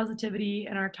positivity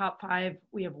in our top 5.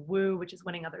 We have Woo, which is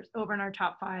winning others over, in our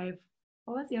top 5.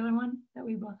 What was the other one that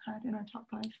we both had in our top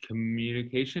 5?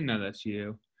 Communication? No, that's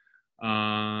you.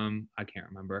 I can't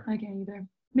remember. I can't either.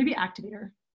 Maybe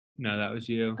Activator. No, that was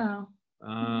you. Oh.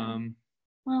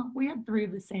 Well, we had 3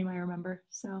 of the same, I remember.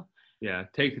 So. Yeah,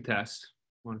 take the test.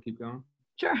 Want to keep going?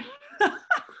 Sure.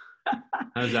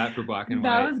 How's that for black and white?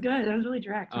 That was good. That was really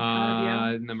direct. I'm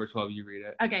proud of you. Number 12, you read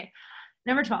it. Okay.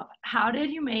 Number 12. How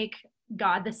did you make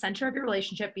God the center of your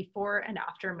relationship before and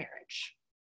after marriage?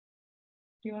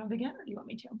 Do you want to begin, or do you want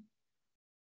me to?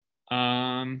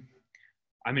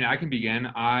 I can begin.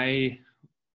 I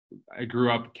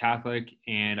grew up Catholic,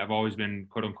 and I've always been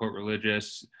quote unquote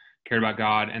religious, cared about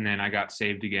God, and then I got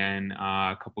saved again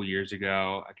a couple years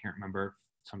ago. I can't remember,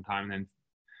 sometime, and then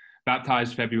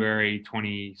baptized February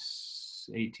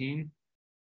 2018.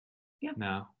 Yeah.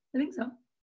 No. I think so.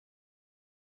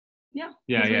 Yeah.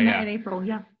 Yeah. In April,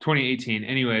 yeah. 2018.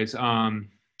 Anyways,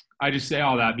 I just say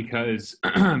all that because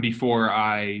before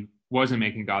I wasn't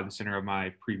making God the center of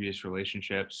my previous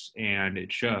relationships, and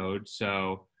it showed.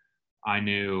 So I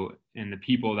knew in the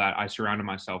people that I surrounded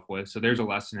myself with. So there's a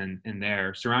lesson in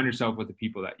there. Surround yourself with the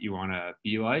people that you want to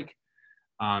be like.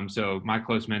 So my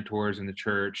close mentors in the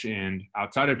church and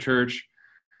outside of church,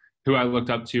 who I looked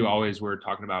up to always were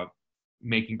talking about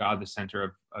making God the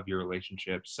center of your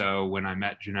relationship. So when I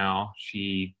met Janelle,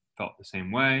 she felt the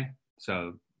same way.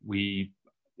 So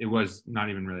it was not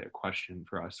even really a question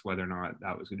for us whether or not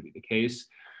that was going to be the case.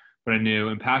 But I knew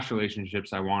in past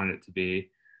relationships I wanted it to be,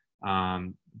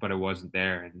 but it wasn't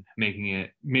there. And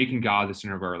making God the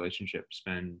center of our relationship's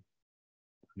been,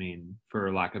 I mean,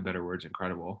 for lack of better words,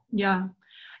 incredible. Yeah.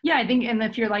 Yeah, I think, and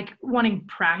if you're like wanting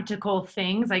practical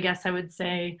things, I guess I would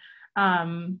say,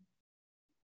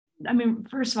 I mean,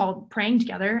 first of all, praying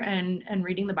together and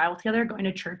reading the Bible together, going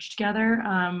to church together.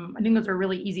 I think those are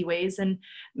really easy ways. And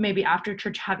maybe after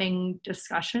church, having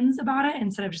discussions about it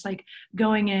instead of just like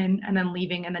going in and then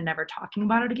leaving and then never talking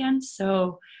about it again.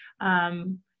 So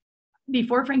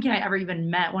before Frankie and I ever even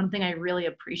met, one thing I really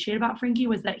appreciate about Frankie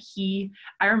was that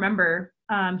I remember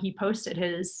he posted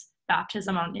his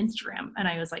baptism on Instagram, and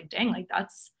I was like, dang, like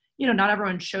that's, not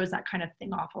everyone shows that kind of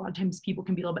thing off. A lot of times people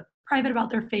can be a little bit private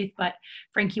about their faith, but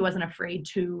Frankie wasn't afraid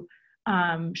to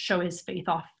show his faith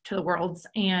off to the world.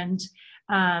 And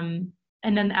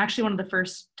then actually one of the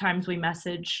first times we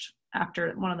messaged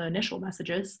after one of the initial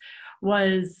messages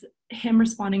was him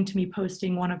responding to me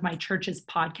posting one of my church's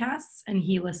podcasts, and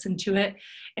he listened to it.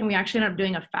 And we actually ended up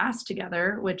doing a fast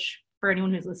together, which for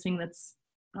anyone who's listening that's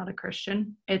not a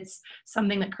Christian, it's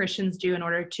something that Christians do in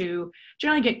order to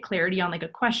generally get clarity on like a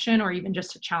question, or even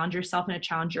just to challenge yourself and to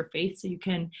challenge your faith so you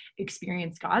can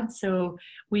experience God. So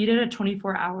we did a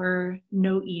 24-hour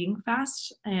no eating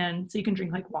fast, and so you can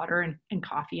drink like water and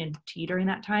coffee and tea during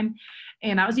that time.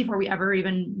 And that was before we ever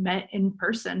even met in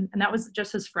person, and that was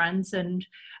just as friends. And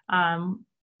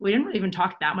we didn't really even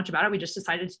talk that much about it. We just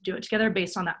decided to do it together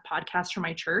based on that podcast from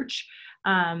my church.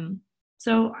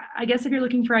 So I guess if you're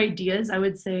looking for ideas, I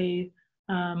would say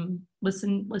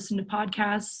listen to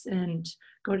podcasts and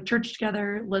go to church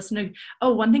together.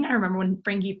 One thing I remember when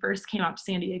Frankie first came out to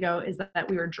San Diego is that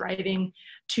we were driving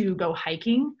to go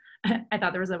hiking. I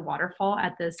thought there was a waterfall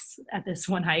at this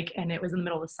one hike, and it was in the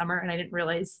middle of the summer, and I didn't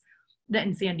realize that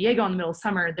in San Diego in the middle of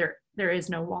summer there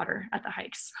is no water at the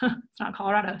hikes. It's not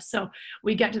Colorado. So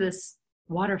we get to this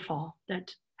waterfall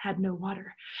that had no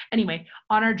water. Anyway,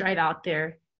 on our drive out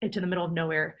there into the middle of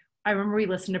nowhere, I remember we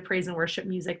listened to praise and worship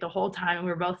music the whole time, and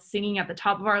we were both singing at the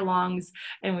top of our lungs,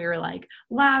 and we were like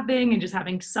laughing and just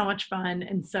having so much fun.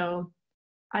 And so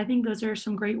I think those are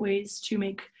some great ways to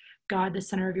make God the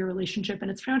center of your relationship. And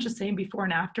it's pretty much the same before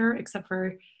and after, except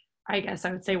for, I guess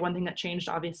I would say one thing that changed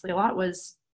obviously a lot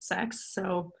was sex.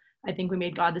 So I think we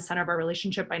made God the center of our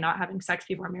relationship by not having sex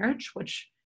before marriage, which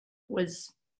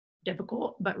was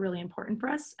difficult but really important for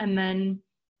us. And then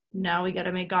now we got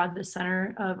to make God the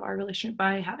center of our relationship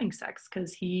by having sex,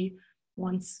 because he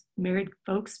wants married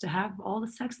folks to have all the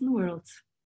sex in the world.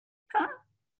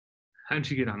 How'd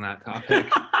you get on that topic?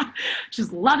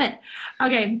 Just love it.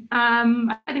 Okay.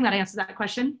 I think that answers that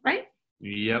question, right?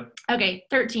 Yep. Okay.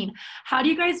 13. How do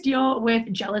you guys deal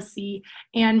with jealousy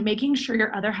and making sure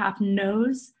your other half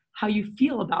knows how you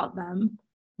feel about them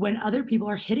when other people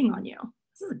are hitting on you?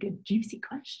 This is a good, juicy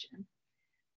question.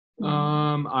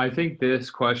 I think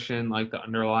this question, like the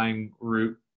underlying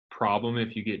root problem,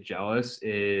 if you get jealous,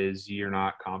 is you're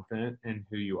not confident in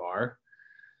who you are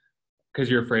because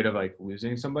you're afraid of like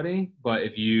losing somebody. But I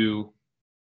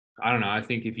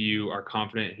think if you are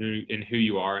confident in who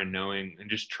you are and knowing and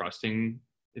just trusting,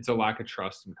 it's a lack of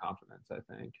trust and confidence, I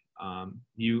think.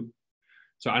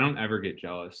 So I don't ever get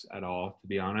jealous at all, to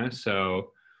be honest. So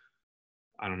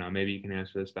I don't know, maybe you can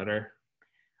answer this better.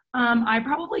 I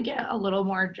probably get a little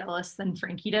more jealous than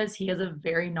Frankie does. He has a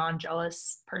very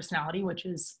non-jealous personality, which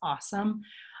is awesome.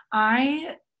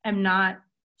 I am not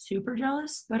super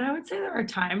jealous, but I would say there are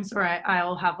times where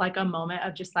I'll have like a moment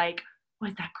of just like,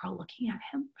 was that girl looking at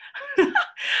him?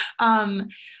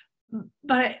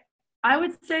 But I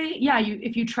would say, yeah,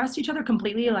 if you trust each other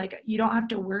completely, like you don't have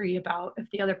to worry about if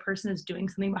the other person is doing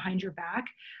something behind your back.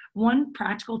 One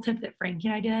practical tip that Frankie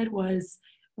and I did was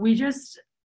we just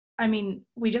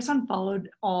unfollowed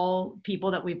all people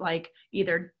that we've like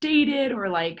either dated or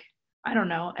like, I don't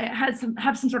know, have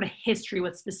some sort of history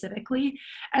with specifically.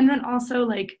 And then also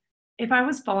like, if I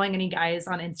was following any guys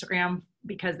on Instagram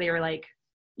because they were like,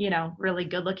 really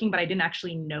good looking, but I didn't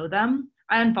actually know them,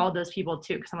 I unfollowed those people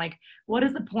too. Cause I'm like, what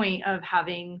is the point of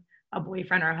having a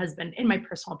boyfriend or a husband, in my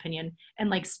personal opinion, and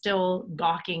like still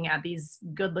gawking at these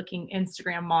good looking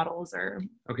Instagram models or.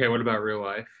 Okay. What about real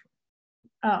life?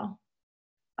 Oh,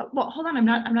 well, hold on. I'm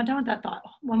not done with that thought.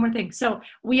 One more thing. So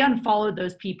we unfollowed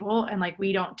those people and like,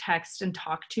 we don't text and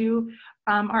talk to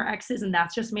our exes. And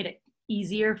that's just made it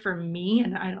easier for me.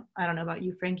 And I don't know about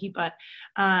you, Frankie, but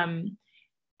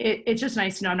it's just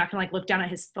nice to know I'm not gonna like look down at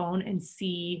his phone and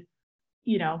see,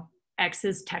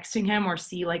 exes texting him or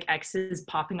see like exes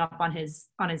popping up on his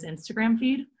Instagram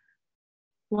feed?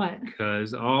 What?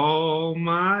 Because all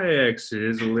my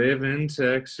exes live in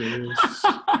Texas.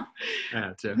 I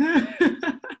had to.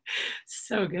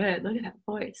 So good. Look at that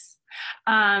voice.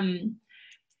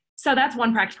 So that's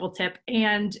one practical tip.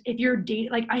 And if you're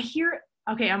dating, like I hear,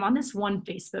 okay, I'm on this one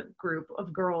Facebook group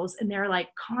of girls and they're like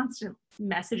constant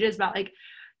messages about like,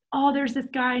 oh, there's this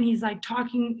guy and he's like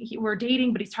talking, we're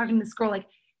dating, but he's talking to this girl. Like,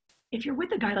 if you're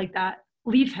with a guy like that,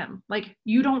 leave him. Like,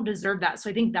 you don't deserve that. So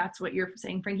I think that's what you're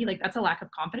saying, Frankie. Like, that's a lack of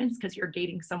confidence because you're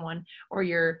dating someone or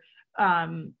you're,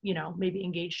 you know, maybe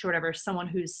engaged or whatever, someone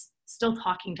who's still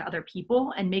talking to other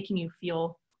people and making you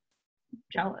feel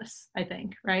jealous, I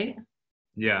think, right?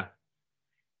 Yeah.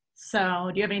 So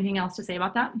do you have anything else to say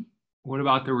about that? What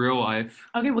about the real life?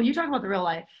 Okay, well, you talk about the real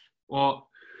life. Well,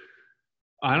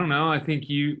 I don't know. I think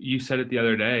you said it the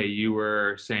other day. You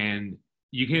were saying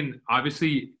you can,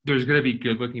 obviously there's going to be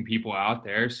good looking people out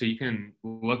there, so you can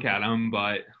look at them,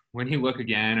 but when you look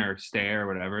again or stare or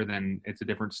whatever, then it's a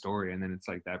different story. And then it's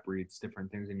like that breeds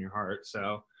different things in your heart.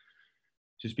 So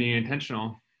just being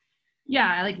intentional.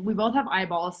 Yeah, like we both have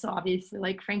eyeballs. So obviously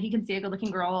like Frankie can see a good looking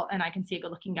girl and I can see a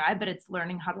good looking guy, but it's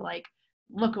learning how to like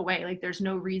look away. Like there's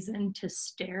no reason to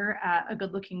stare at a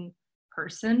good looking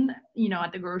person, you know,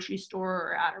 at the grocery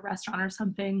store or at a restaurant or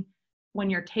something when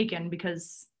you're taken,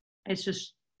 because it's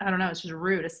just, I don't know, it's just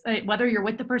rude. It's, whether you're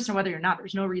with the person or whether you're not,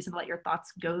 there's no reason to let your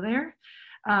thoughts go there.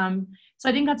 So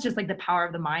I think that's just like the power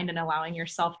of the mind and allowing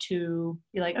yourself to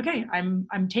be like, okay, I'm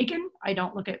taken. I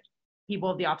don't look at people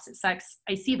of the opposite sex.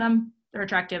 I see them, they're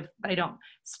attractive, but I don't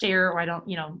stare or I don't,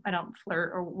 you know, I don't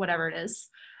flirt or whatever it is.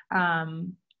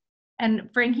 And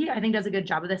Frankie, I think, does a good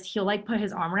job of this. He'll like put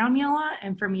his arm around me a lot.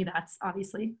 And for me, that's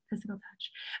obviously physical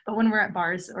touch. But when we're at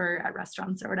bars or at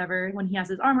restaurants or whatever, when he has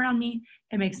his arm around me,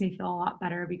 it makes me feel a lot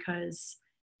better because,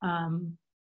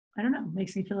 I don't know,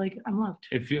 makes me feel like I'm loved.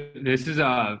 This is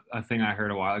a thing I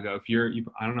heard a while ago.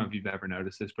 I don't know if you've ever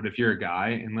noticed this, but if you're a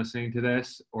guy and listening to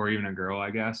this, or even a girl, I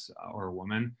guess, or a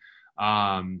woman,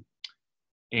 and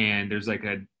there's like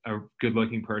a good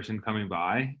looking person coming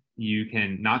by, you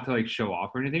can, not to like show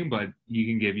off or anything, but you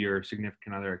can give your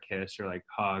significant other a kiss or like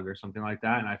hug or something like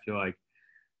that. And I feel like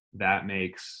that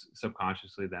makes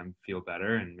subconsciously them feel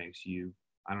better and makes you,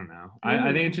 I don't know.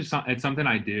 I think it's just, it's something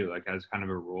I do like as kind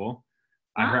of a rule.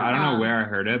 I don't know where I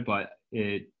heard it, but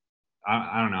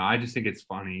I don't know. I just think it's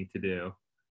funny to do.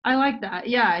 I like that.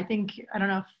 Yeah. I think, I don't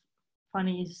know if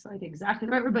funny is like exactly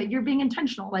the right word, but you're being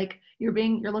intentional. Like you're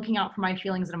looking out for my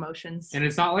feelings and emotions. And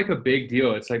it's not like a big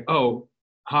deal. It's like, oh,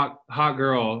 hot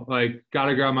girl, like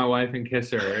gotta grab my wife and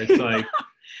kiss her. It's like,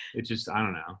 it's just, I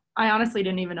don't know. I honestly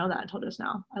didn't even know that until just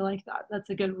now. I like that. That's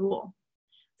a good rule.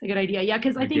 It's a good idea. Yeah,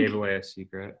 because I think gave away a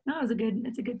secret. No, it's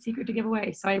a good secret to give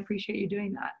away. So I appreciate you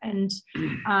doing that. And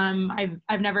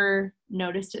I've never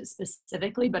noticed it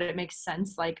specifically, but it makes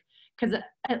sense. Like, because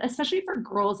especially for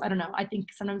girls, I don't know. I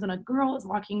think sometimes when a girl is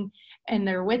walking and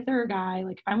they're with their guy,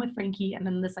 like if I'm with Frankie, and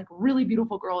then this like really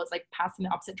beautiful girl is like passing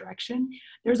the opposite direction,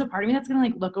 there's a part of me that's gonna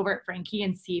like look over at Frankie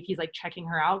and see if he's like checking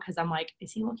her out, because I'm like,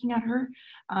 is he looking at her?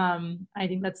 I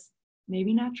think that's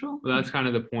maybe natural. Well, that's kind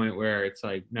of the point where it's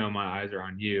like, no, my eyes are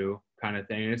on you kind of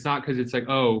thing. And it's not because it's like,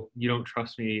 oh, you don't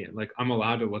trust me. Like I'm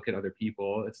allowed to look at other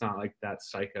people. It's not like that's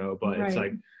psycho, but It's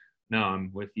like, no, I'm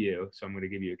with you. So I'm going to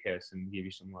give you a kiss and give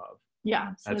you some love.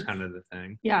 Yeah. So that's kind of the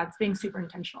thing. Yeah. It's being super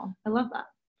intentional. I love that.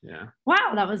 Yeah.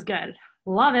 Wow. That was good.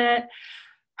 Love it.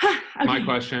 Okay. My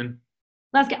question.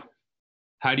 Let's go.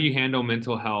 How do you handle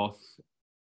mental health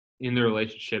in the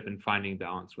relationship and finding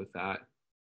balance with that?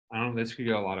 I don't know. This could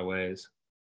go a lot of ways.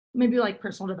 Maybe like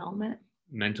personal development.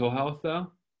 Mental health,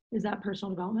 though? Is that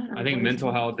personal development? I think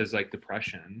mental health is like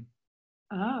depression.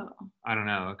 Oh. I don't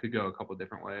know. It could go a couple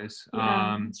different ways.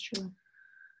 Yeah, that's true.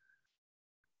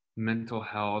 Mental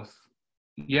health.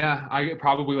 Yeah, I get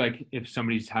probably like if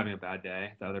somebody's having a bad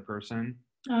day, the other person.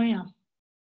 Oh, yeah.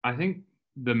 I think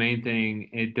the main thing,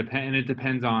 it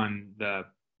depends on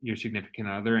your significant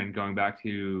other, and going back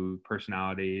to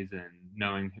personalities and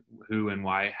knowing who and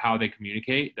why, how they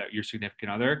communicate, that your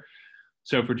significant other.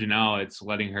 So for Janelle, it's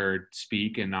letting her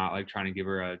speak and not like trying to give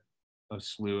her a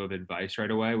slew of advice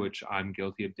right away, which I'm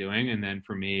guilty of doing. And then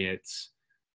for me, it's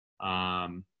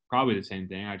probably the same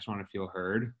thing. I just want to feel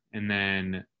heard, and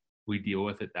then we deal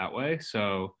with it that way.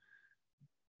 So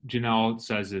Janelle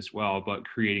says this well, but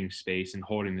creating space and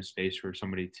holding the space for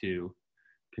somebody to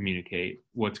communicate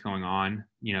what's going on,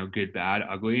 you know, good, bad,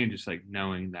 ugly, and just like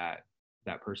knowing that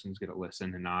that person's going to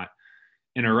listen and not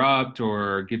interrupt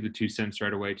or give the 2 cents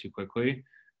right away too quickly.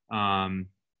 I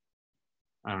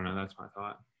don't know. That's my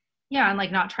thought. Yeah, and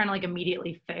like not trying to like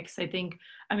immediately fix. I think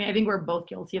we're both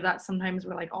guilty of that. Sometimes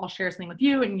we're like, I'll share something with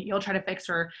you and you'll try to fix,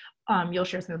 or you'll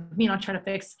share something with me and I'll try to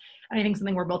fix. And I think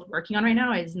something we're both working on right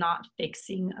now is not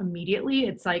fixing immediately.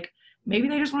 It's like maybe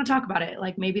they just want to talk about it.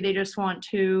 Like maybe they just want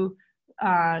to,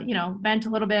 vent a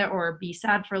little bit or be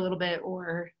sad for a little bit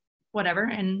or whatever.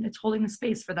 And it's holding the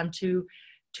space for them to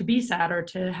be sad or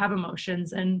to have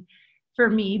emotions. And for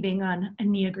me, being on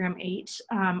Enneagram 8,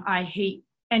 I hate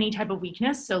any type of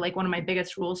weakness. So like one of my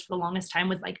biggest rules for the longest time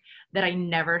was like that I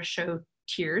never show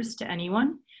tears to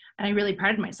anyone. And I really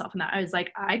prided myself in that. I was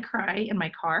like, I cry in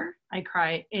my car. I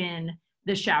cry in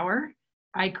the shower.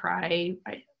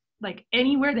 Like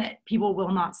anywhere that people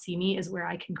will not see me is where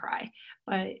I can cry.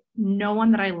 But no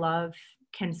one that I love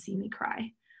can see me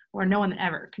cry, or no one that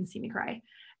ever can see me cry.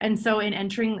 And so in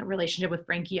entering a relationship with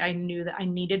Frankie, I knew that I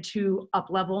needed to up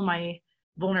level my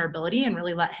vulnerability and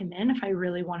really let him in if I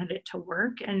really wanted it to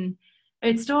work. And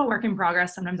it's still a work in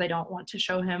progress. Sometimes I don't want to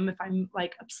show him if I'm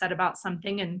like upset about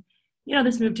something. And,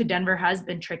 this move to Denver has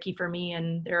been tricky for me,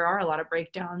 and there are a lot of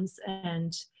breakdowns.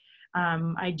 And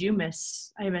I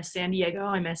miss San Diego.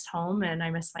 I miss home, and I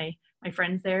miss my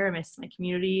friends there. I miss my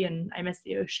community, and I miss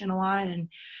the ocean a lot. And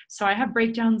so I have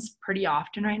breakdowns pretty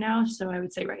often right now. So I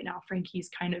would say right now, Frankie's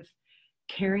kind of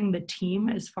carrying the team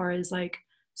as far as like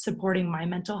supporting my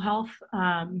mental health.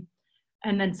 And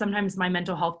then sometimes my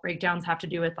mental health breakdowns have to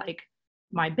do with like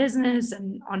my business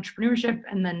and entrepreneurship.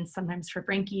 And then sometimes for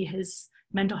Frankie, his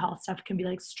mental health stuff can be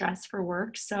like stress for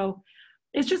work. So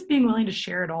it's just being willing to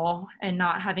share it all and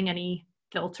not having any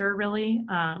filter really.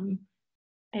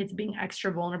 It's being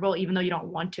extra vulnerable, even though you don't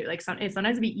want to. Like sometimes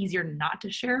it'd be easier not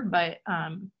to share, but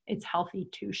it's healthy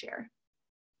to share.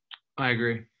 I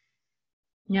agree.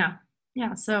 Yeah.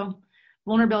 So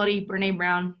vulnerability, Brene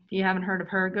Brown. If you haven't heard of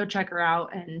her, go check her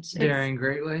out. And Daring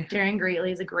Greatly. Daring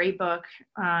Greatly is a great book.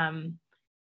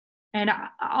 And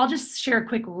I'll just share a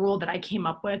quick rule that I came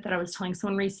up with that I was telling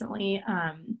someone recently.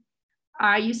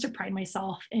 I used to pride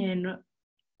myself in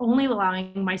only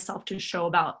allowing myself to show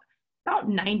about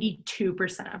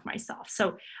 92% of myself.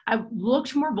 So I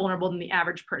looked more vulnerable than the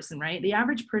average person, right? The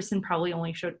average person probably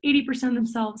only showed 80% of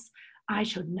themselves. I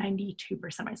showed 92%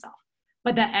 myself.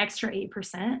 But that extra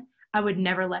 8%, I would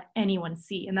never let anyone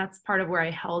see. And that's part of where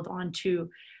I held on to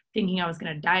thinking I was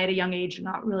going to die at a young age and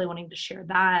not really wanting to share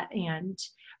that. And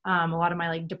a lot of my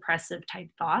like depressive type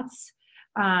thoughts.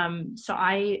 So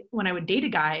when I would date a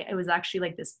guy, it was actually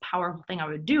like this powerful thing I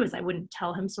would do is I wouldn't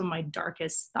tell him some of my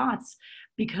darkest thoughts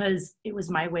because it was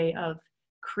my way of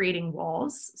creating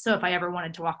walls. So if I ever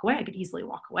wanted to walk away, I could easily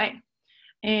walk away.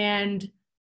 And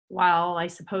while I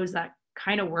suppose that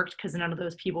kind of worked because none of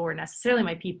those people were necessarily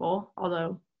my people,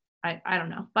 although I don't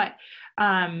know. But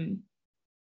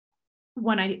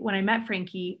when I met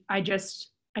Frankie, I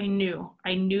knew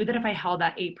that if I held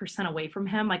that 8% away from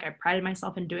him, like I prided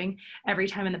myself in doing every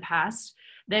time in the past,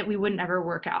 that we wouldn't ever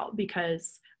work out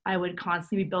because I would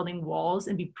constantly be building walls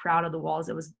and be proud of the walls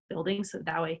it was building. So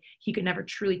that way he could never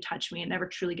truly touch me and never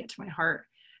truly get to my heart.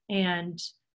 And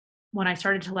when I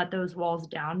started to let those walls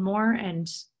down more, and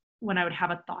when I would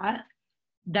have a thought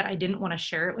that I didn't want to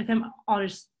share it with him, I'll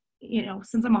just,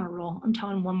 since I'm on a roll, I'm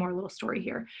telling one more little story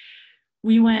here.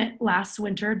 We went last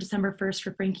winter, December 1st,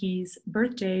 for Frankie's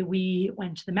birthday. We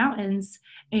went to the mountains,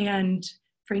 and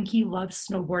Frankie loves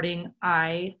snowboarding.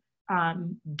 I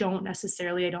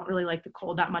don't really like the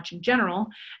cold that much in general.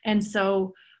 And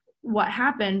so what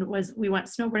happened was we went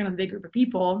snowboarding with a big group of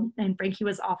people, and Frankie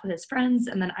was off with his friends.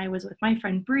 And then I was with my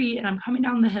friend Bree, and I'm coming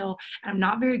down the hill, and I'm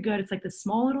not very good. It's like this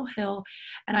small little hill,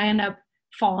 and I end up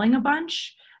falling a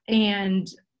bunch, and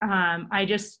I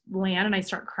just land and I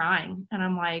start crying, and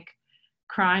I'm like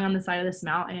crying on the side of this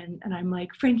mountain, and I'm like,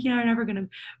 Frankie and I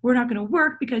we're not gonna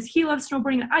work because he loves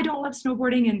snowboarding and I don't love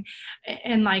snowboarding,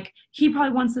 and like he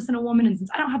probably wants this in a woman, and since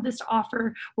I don't have this to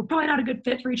offer, we're probably not a good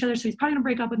fit for each other, so he's probably gonna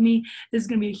break up with me. This is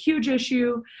gonna be a huge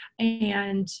issue.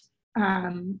 And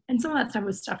some of that stuff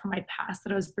was stuff from my past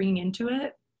that I was bringing into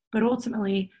it, but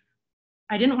ultimately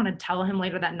I didn't want to tell him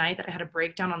later that night that I had a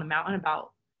breakdown on the mountain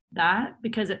about that,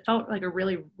 because it felt like a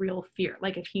really real fear.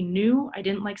 Like if he knew I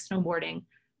didn't like snowboarding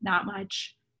that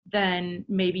much, then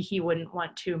maybe he wouldn't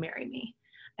want to marry me.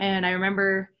 And I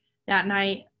remember that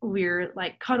night we were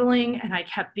like cuddling, and I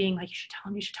kept being like, you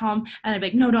should tell him. And I'd be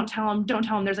like, no, don't tell him.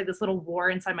 There's like this little war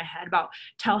inside my head about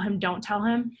tell him, don't tell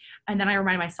him. And then I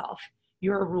remind myself,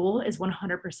 your rule is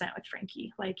 100% with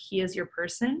Frankie. Like he is your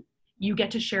person. You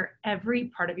get to share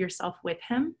every part of yourself with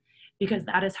him, because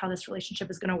that is how this relationship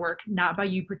is going to work, not by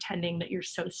you pretending that you're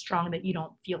so strong that you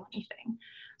don't feel anything.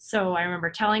 So I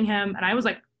remember telling him, and I was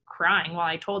like crying while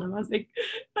I told him. I was like,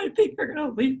 I think they're going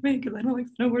to leave me because I don't like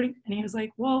snowboarding. And he was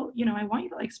like, well, you know, I want you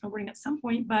to like snowboarding at some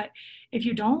point, but if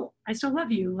you don't, I still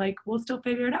love you. Like, we'll still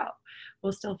figure it out.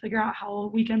 We'll still figure out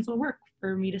how weekends will work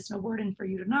for me to snowboard and for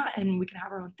you to not, and we can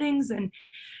have our own things. And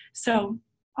so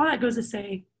all that goes to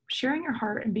say, sharing your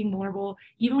heart and being vulnerable,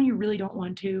 even when you really don't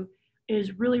want to,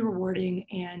 is really rewarding,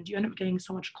 and you end up getting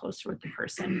so much closer with the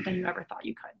person than you ever thought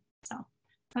you could. So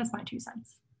that's my 2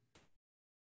 cents.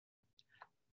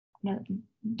 Yeah,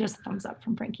 just a thumbs up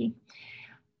from Frankie.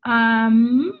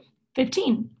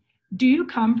 15. Do you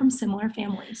come from similar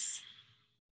families?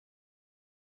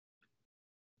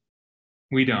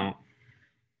 We don't.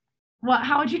 Well,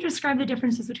 how would you describe the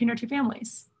differences between our 2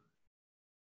 families?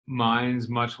 Mine's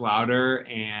much louder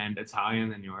and Italian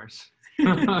than yours.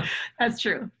 That's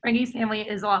true. Frankie's family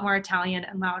is a lot more Italian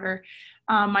and louder.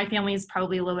 My family is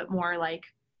probably a little bit more like,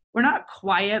 we're not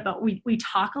quiet, but we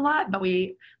talk a lot, but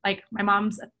we, like, my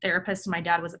mom's a therapist and my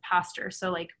dad was a pastor.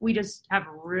 So like, we just have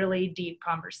really deep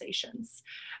conversations.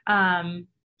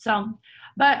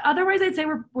 But otherwise I'd say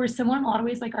we're similar in a lot of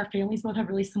ways. Like, our families both have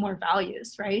really similar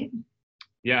values, right?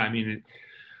 Yeah. I mean,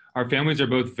 our families are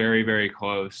both very, very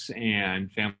close,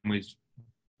 and families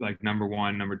like number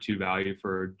 1, number 2 value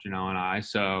for Janelle and I.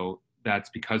 So that's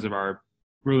because of our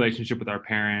relationship with our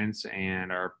parents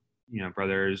and our, you know,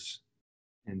 brothers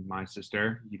and my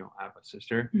sister. You don't have a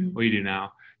sister. Mm-hmm. Well, you do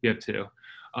now. You have 2.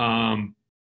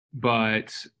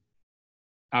 But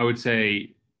I would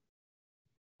say,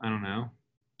 I don't know.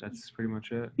 That's pretty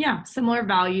much it. Yeah. Similar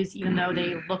values, even though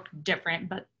they look different,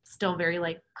 but still very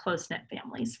like close-knit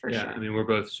families for sure. Yeah. I mean, we're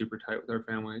both super tight with our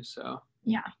families. So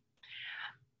yeah.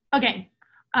 Okay.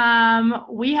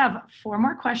 We have 4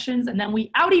 more questions, and then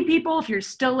we outie people. If you're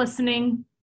still listening,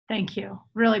 thank you.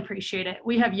 Really appreciate it.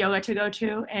 We have yoga to go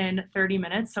to in 30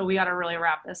 minutes, so we got to really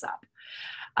wrap this up.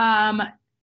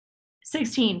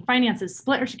 16, finances,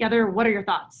 split or together. What are your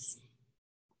thoughts?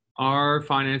 Our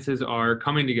finances are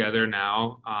coming together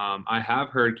now. I have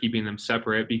heard keeping them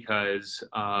separate because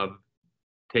of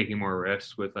taking more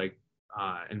risks with like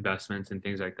investments and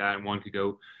things like that. And one could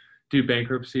go do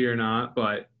bankruptcy or not,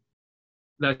 but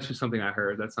that's just something I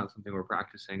heard. That's not something we're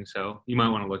practicing. So you might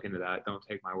want to look into that. Don't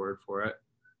take my word for it.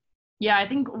 Yeah, I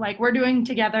think like we're doing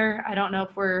together. I don't know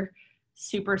if we're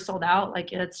super sold out.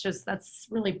 Like, it's just, that's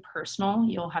really personal.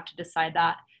 You'll have to decide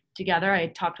that together. I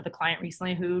talked to the client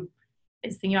recently who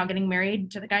is thinking about getting married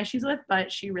to the guy she's with,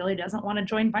 but she really doesn't want to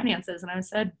join finances. And I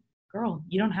said, girl,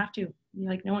 you don't have to.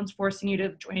 Like, no one's forcing you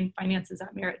to join finances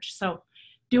at marriage. So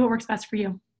do what works best for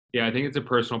you. Yeah, I think it's a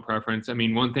personal preference. I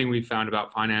mean, one thing we found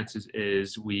about finances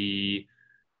is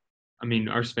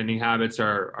our spending habits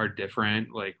are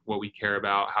different, like what we care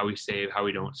about, how we save, how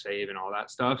we don't save, and all that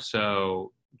stuff.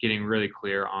 So getting really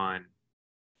clear on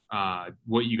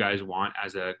what you guys want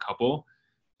as a couple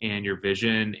and your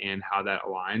vision and how that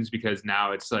aligns, because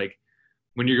now it's like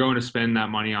when you're going to spend that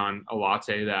money on a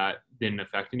latte that didn't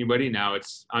affect anybody, now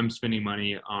I'm spending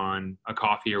money on a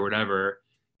coffee or whatever,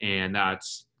 and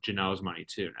that's Janelle's money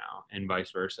too now, and vice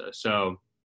versa. So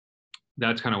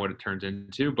that's kind of what it turns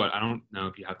into, but I don't know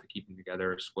if you have to keep them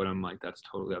together or split them. Like, that's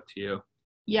totally up to you.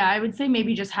 Yeah, I would say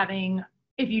maybe just having,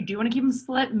 if you do want to keep them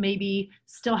split, maybe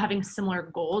still having similar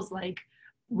goals, like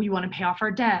we want to pay off our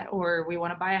debt, or we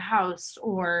want to buy a house,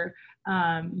 or,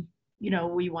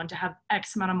 we want to have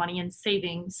X amount of money in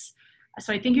savings.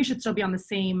 So I think you should still be on the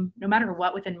same, no matter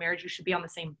what within marriage, you should be on the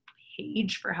same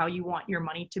page for how you want your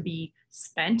money to be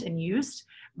spent and used,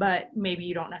 but maybe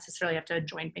you don't necessarily have to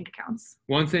join bank accounts.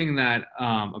 One thing that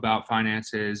about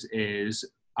finances is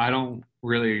I don't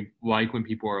really like when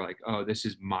people are like, oh, this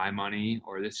is my money,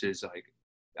 or this is like,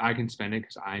 I can spend it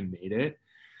because I made it.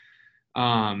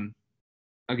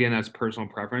 Again, that's personal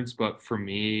preference, but for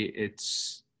me,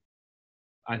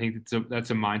 I think that's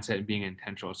a mindset of being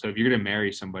intentional. So if you're going to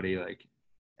marry somebody, like,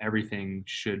 everything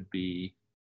should be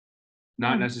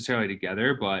not necessarily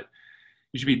together, but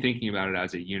you should be thinking about it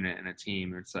as a unit and a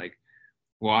team. It's like,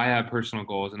 well, I have personal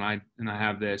goals and I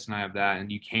have this and I have that,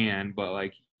 and you can, but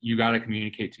like, you got to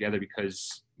communicate together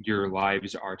because your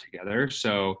lives are together.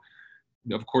 So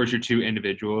of course you're 2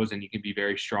 individuals and you can be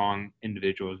very strong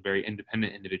individuals, very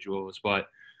independent individuals, but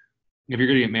if you're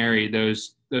going to get married,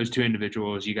 those 2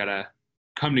 individuals, you got to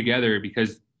come together,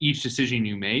 because each decision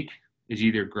you make is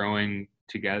either growing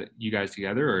together, you guys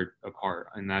together, or apart.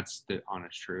 And that's the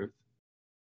honest truth.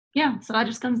 Yeah. So that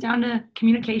just comes down to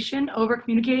communication, over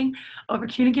communicating.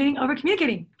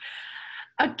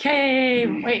 Okay.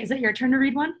 Wait, is it your turn to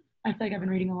read one? I feel like I've been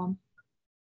reading along.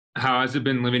 How has it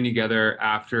been living together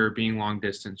after being long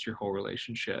distance your whole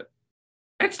relationship?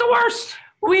 It's the worst.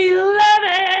 We love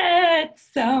it.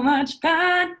 So much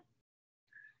fun.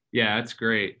 Yeah, that's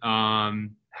great.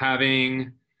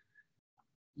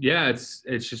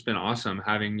 It's just been awesome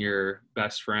having your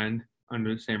best friend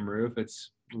under the same roof.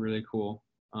 It's really cool.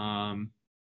 I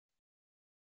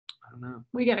don't know.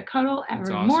 We get a cuddle It's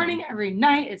every awesome. morning, every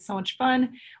night. It's so much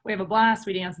fun. We have a blast.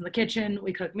 We dance in the kitchen.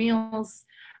 We cook meals.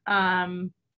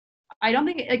 I don't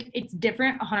think it's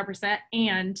different 100%.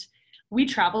 And we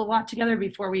travel a lot together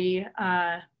before we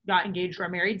got engaged or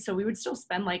married. So we would still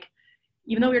spend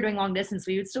even though we were doing long distance,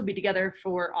 we would still be together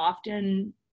for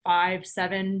often 5,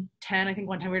 7, 10. I think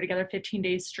one time we were together 15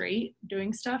 days straight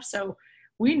doing stuff. So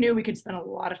we knew we could spend a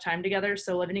lot of time together.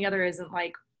 So living together isn't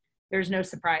there's no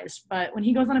surprise. But when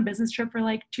he goes on a business trip for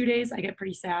 2 days, I get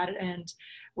pretty sad. And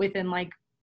within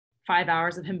 5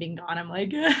 hours of him being gone, I'm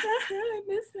like, I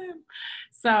miss him.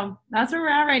 So that's where we're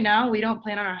at right now. We don't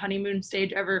plan on our honeymoon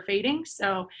stage ever fading.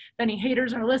 So if any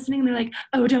haters are listening, they're like,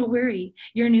 oh, don't worry.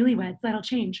 You're newlyweds. That'll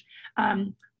change.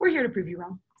 We're here to prove you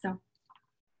wrong. So.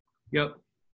 Yep.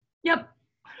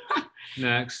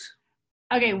 Next.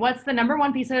 Okay. What's the number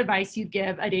one piece of advice you'd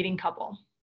give a dating couple?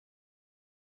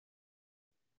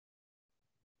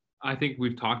 I think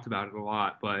we've talked about it a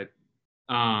lot, but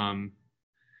a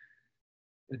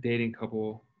dating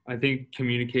couple, I think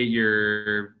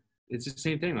it's the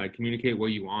same thing, communicate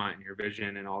what you want, your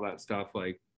vision and all that stuff.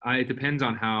 It depends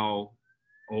on how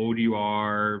old you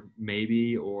are,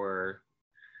 maybe, or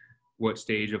what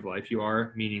stage of life you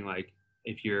are, meaning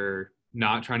if you're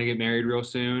not trying to get married real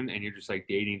soon and you're just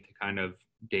dating to kind of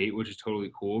date, which is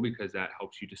totally cool because that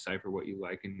helps you decipher what you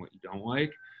like and what you don't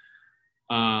like.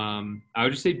 I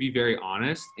would just say be very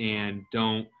honest and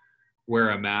don't wear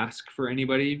a mask for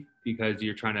anybody because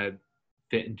you're trying to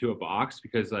fit into a box,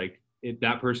 because if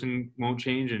that person won't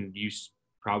change and you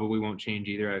probably won't change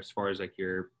either as far as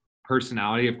your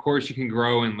personality. Of course you can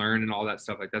grow and learn and all that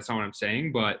stuff. That's not what I'm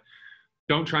saying, but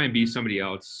don't try and be somebody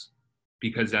else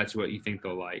because that's what you think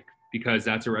they'll like, because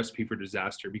that's a recipe for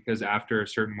disaster. Because after a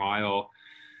certain while,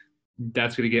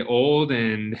 that's going to get old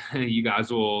and you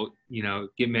guys will,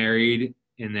 get married,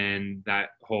 and then that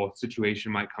whole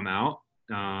situation might come out,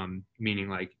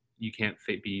 meaning you can't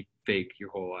be fake your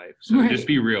whole life. So right. Just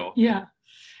be real. Yeah,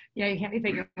 you can't be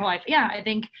fake your whole life. Yeah, I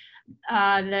think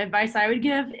the advice I would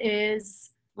give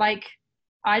is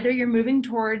either you're moving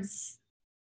towards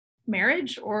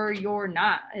marriage or you're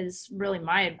not, is really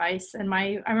my advice. And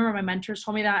I remember my mentors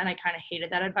told me that, and I kind of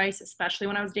hated that advice, especially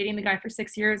when I was dating the guy for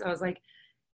 6 years. I was like,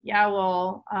 yeah,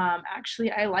 well,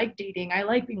 actually I like dating. I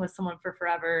like being with someone for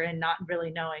forever and not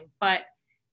really knowing. But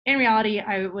in reality,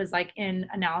 I was in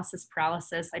analysis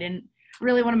paralysis. I didn't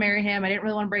really want to marry him. I didn't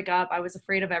really want to break up. I was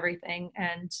afraid of everything.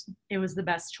 And it was the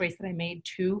best choice that I made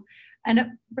to end up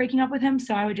breaking up with him.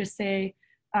 So I would just say,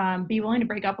 be willing to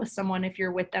break up with someone if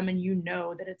you're with them and you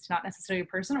know that it's not necessarily a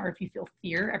person, or if you feel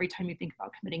fear every time you think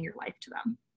about committing your life to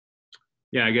them.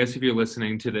 Yeah, I guess if you're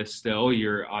listening to this still,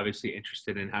 you're obviously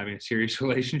interested in having a serious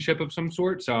relationship of some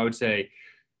sort. So I would say,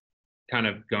 kind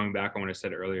of going back on what I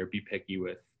said earlier, be picky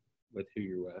with who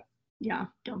you're with. Yeah,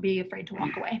 don't be afraid to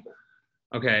walk away.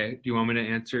 Okay, do you want me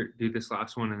to do this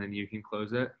last one and then you can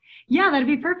close it? Yeah, that'd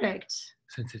be perfect.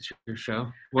 Since it's your show.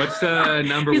 What's the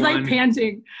number He's one? He's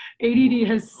panting. ADD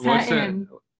has set in.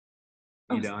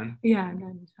 You done? Yeah, I'm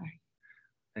done. Sorry.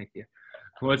 Thank you.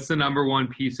 What's the number one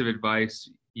piece of advice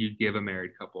you'd give a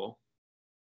married couple?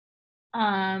 Do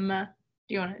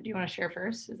you want to share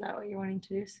first? Is that what you're wanting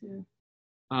to do? So?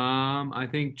 I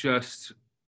think just,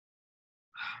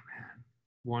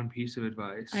 one piece of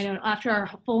advice. I know. After our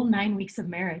full 9 weeks of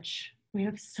marriage, we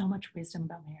have so much wisdom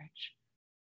about marriage.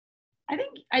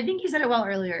 I think you said it well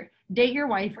earlier. Date your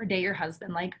wife or date your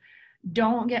husband.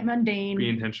 Don't get mundane. Be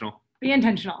intentional. Be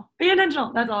intentional. Be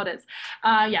intentional. That's all it is.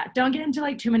 Don't get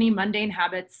into too many mundane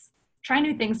habits. Try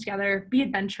new things together. Be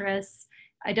adventurous.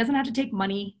 It doesn't have to take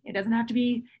money. It doesn't have to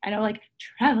be, I know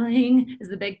traveling is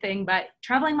the big thing, but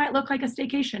traveling might look like a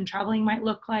staycation. Traveling might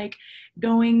look like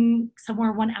going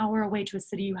somewhere 1 hour away to a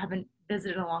city you haven't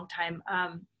visited in a long time.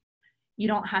 You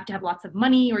don't have to have lots of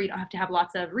money, or you don't have to have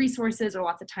lots of resources or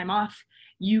lots of time off.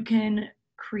 You can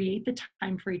create the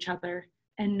time for each other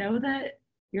and know that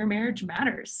your marriage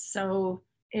matters. So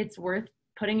it's worth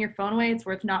putting your phone away. It's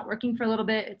worth not working for a little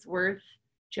bit. It's worth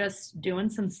just doing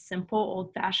some simple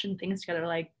old-fashioned things together,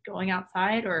 like going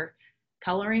outside or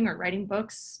coloring or writing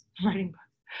books.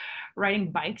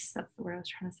 Riding bikes, that's the word I was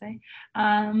trying to say.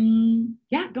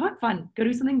 Go have fun. Go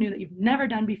do something new that you've never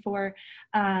done before.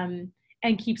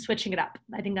 And keep switching it up.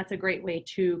 I think that's a great way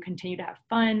to continue to have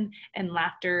fun and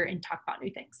laughter and talk about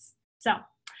new things. So,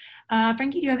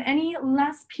 Frankie, do you have any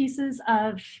last pieces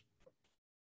of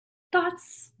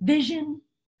thoughts, vision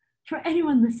for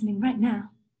anyone listening right now?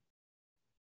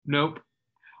 Nope.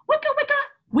 Wicca, wicca,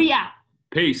 We out.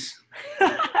 Peace.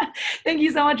 Thank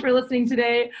you so much for listening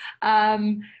today.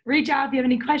 Reach out if you have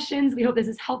any questions. We hope this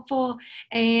is helpful,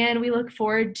 and we look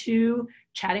forward to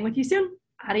chatting with you soon.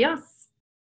 Adios.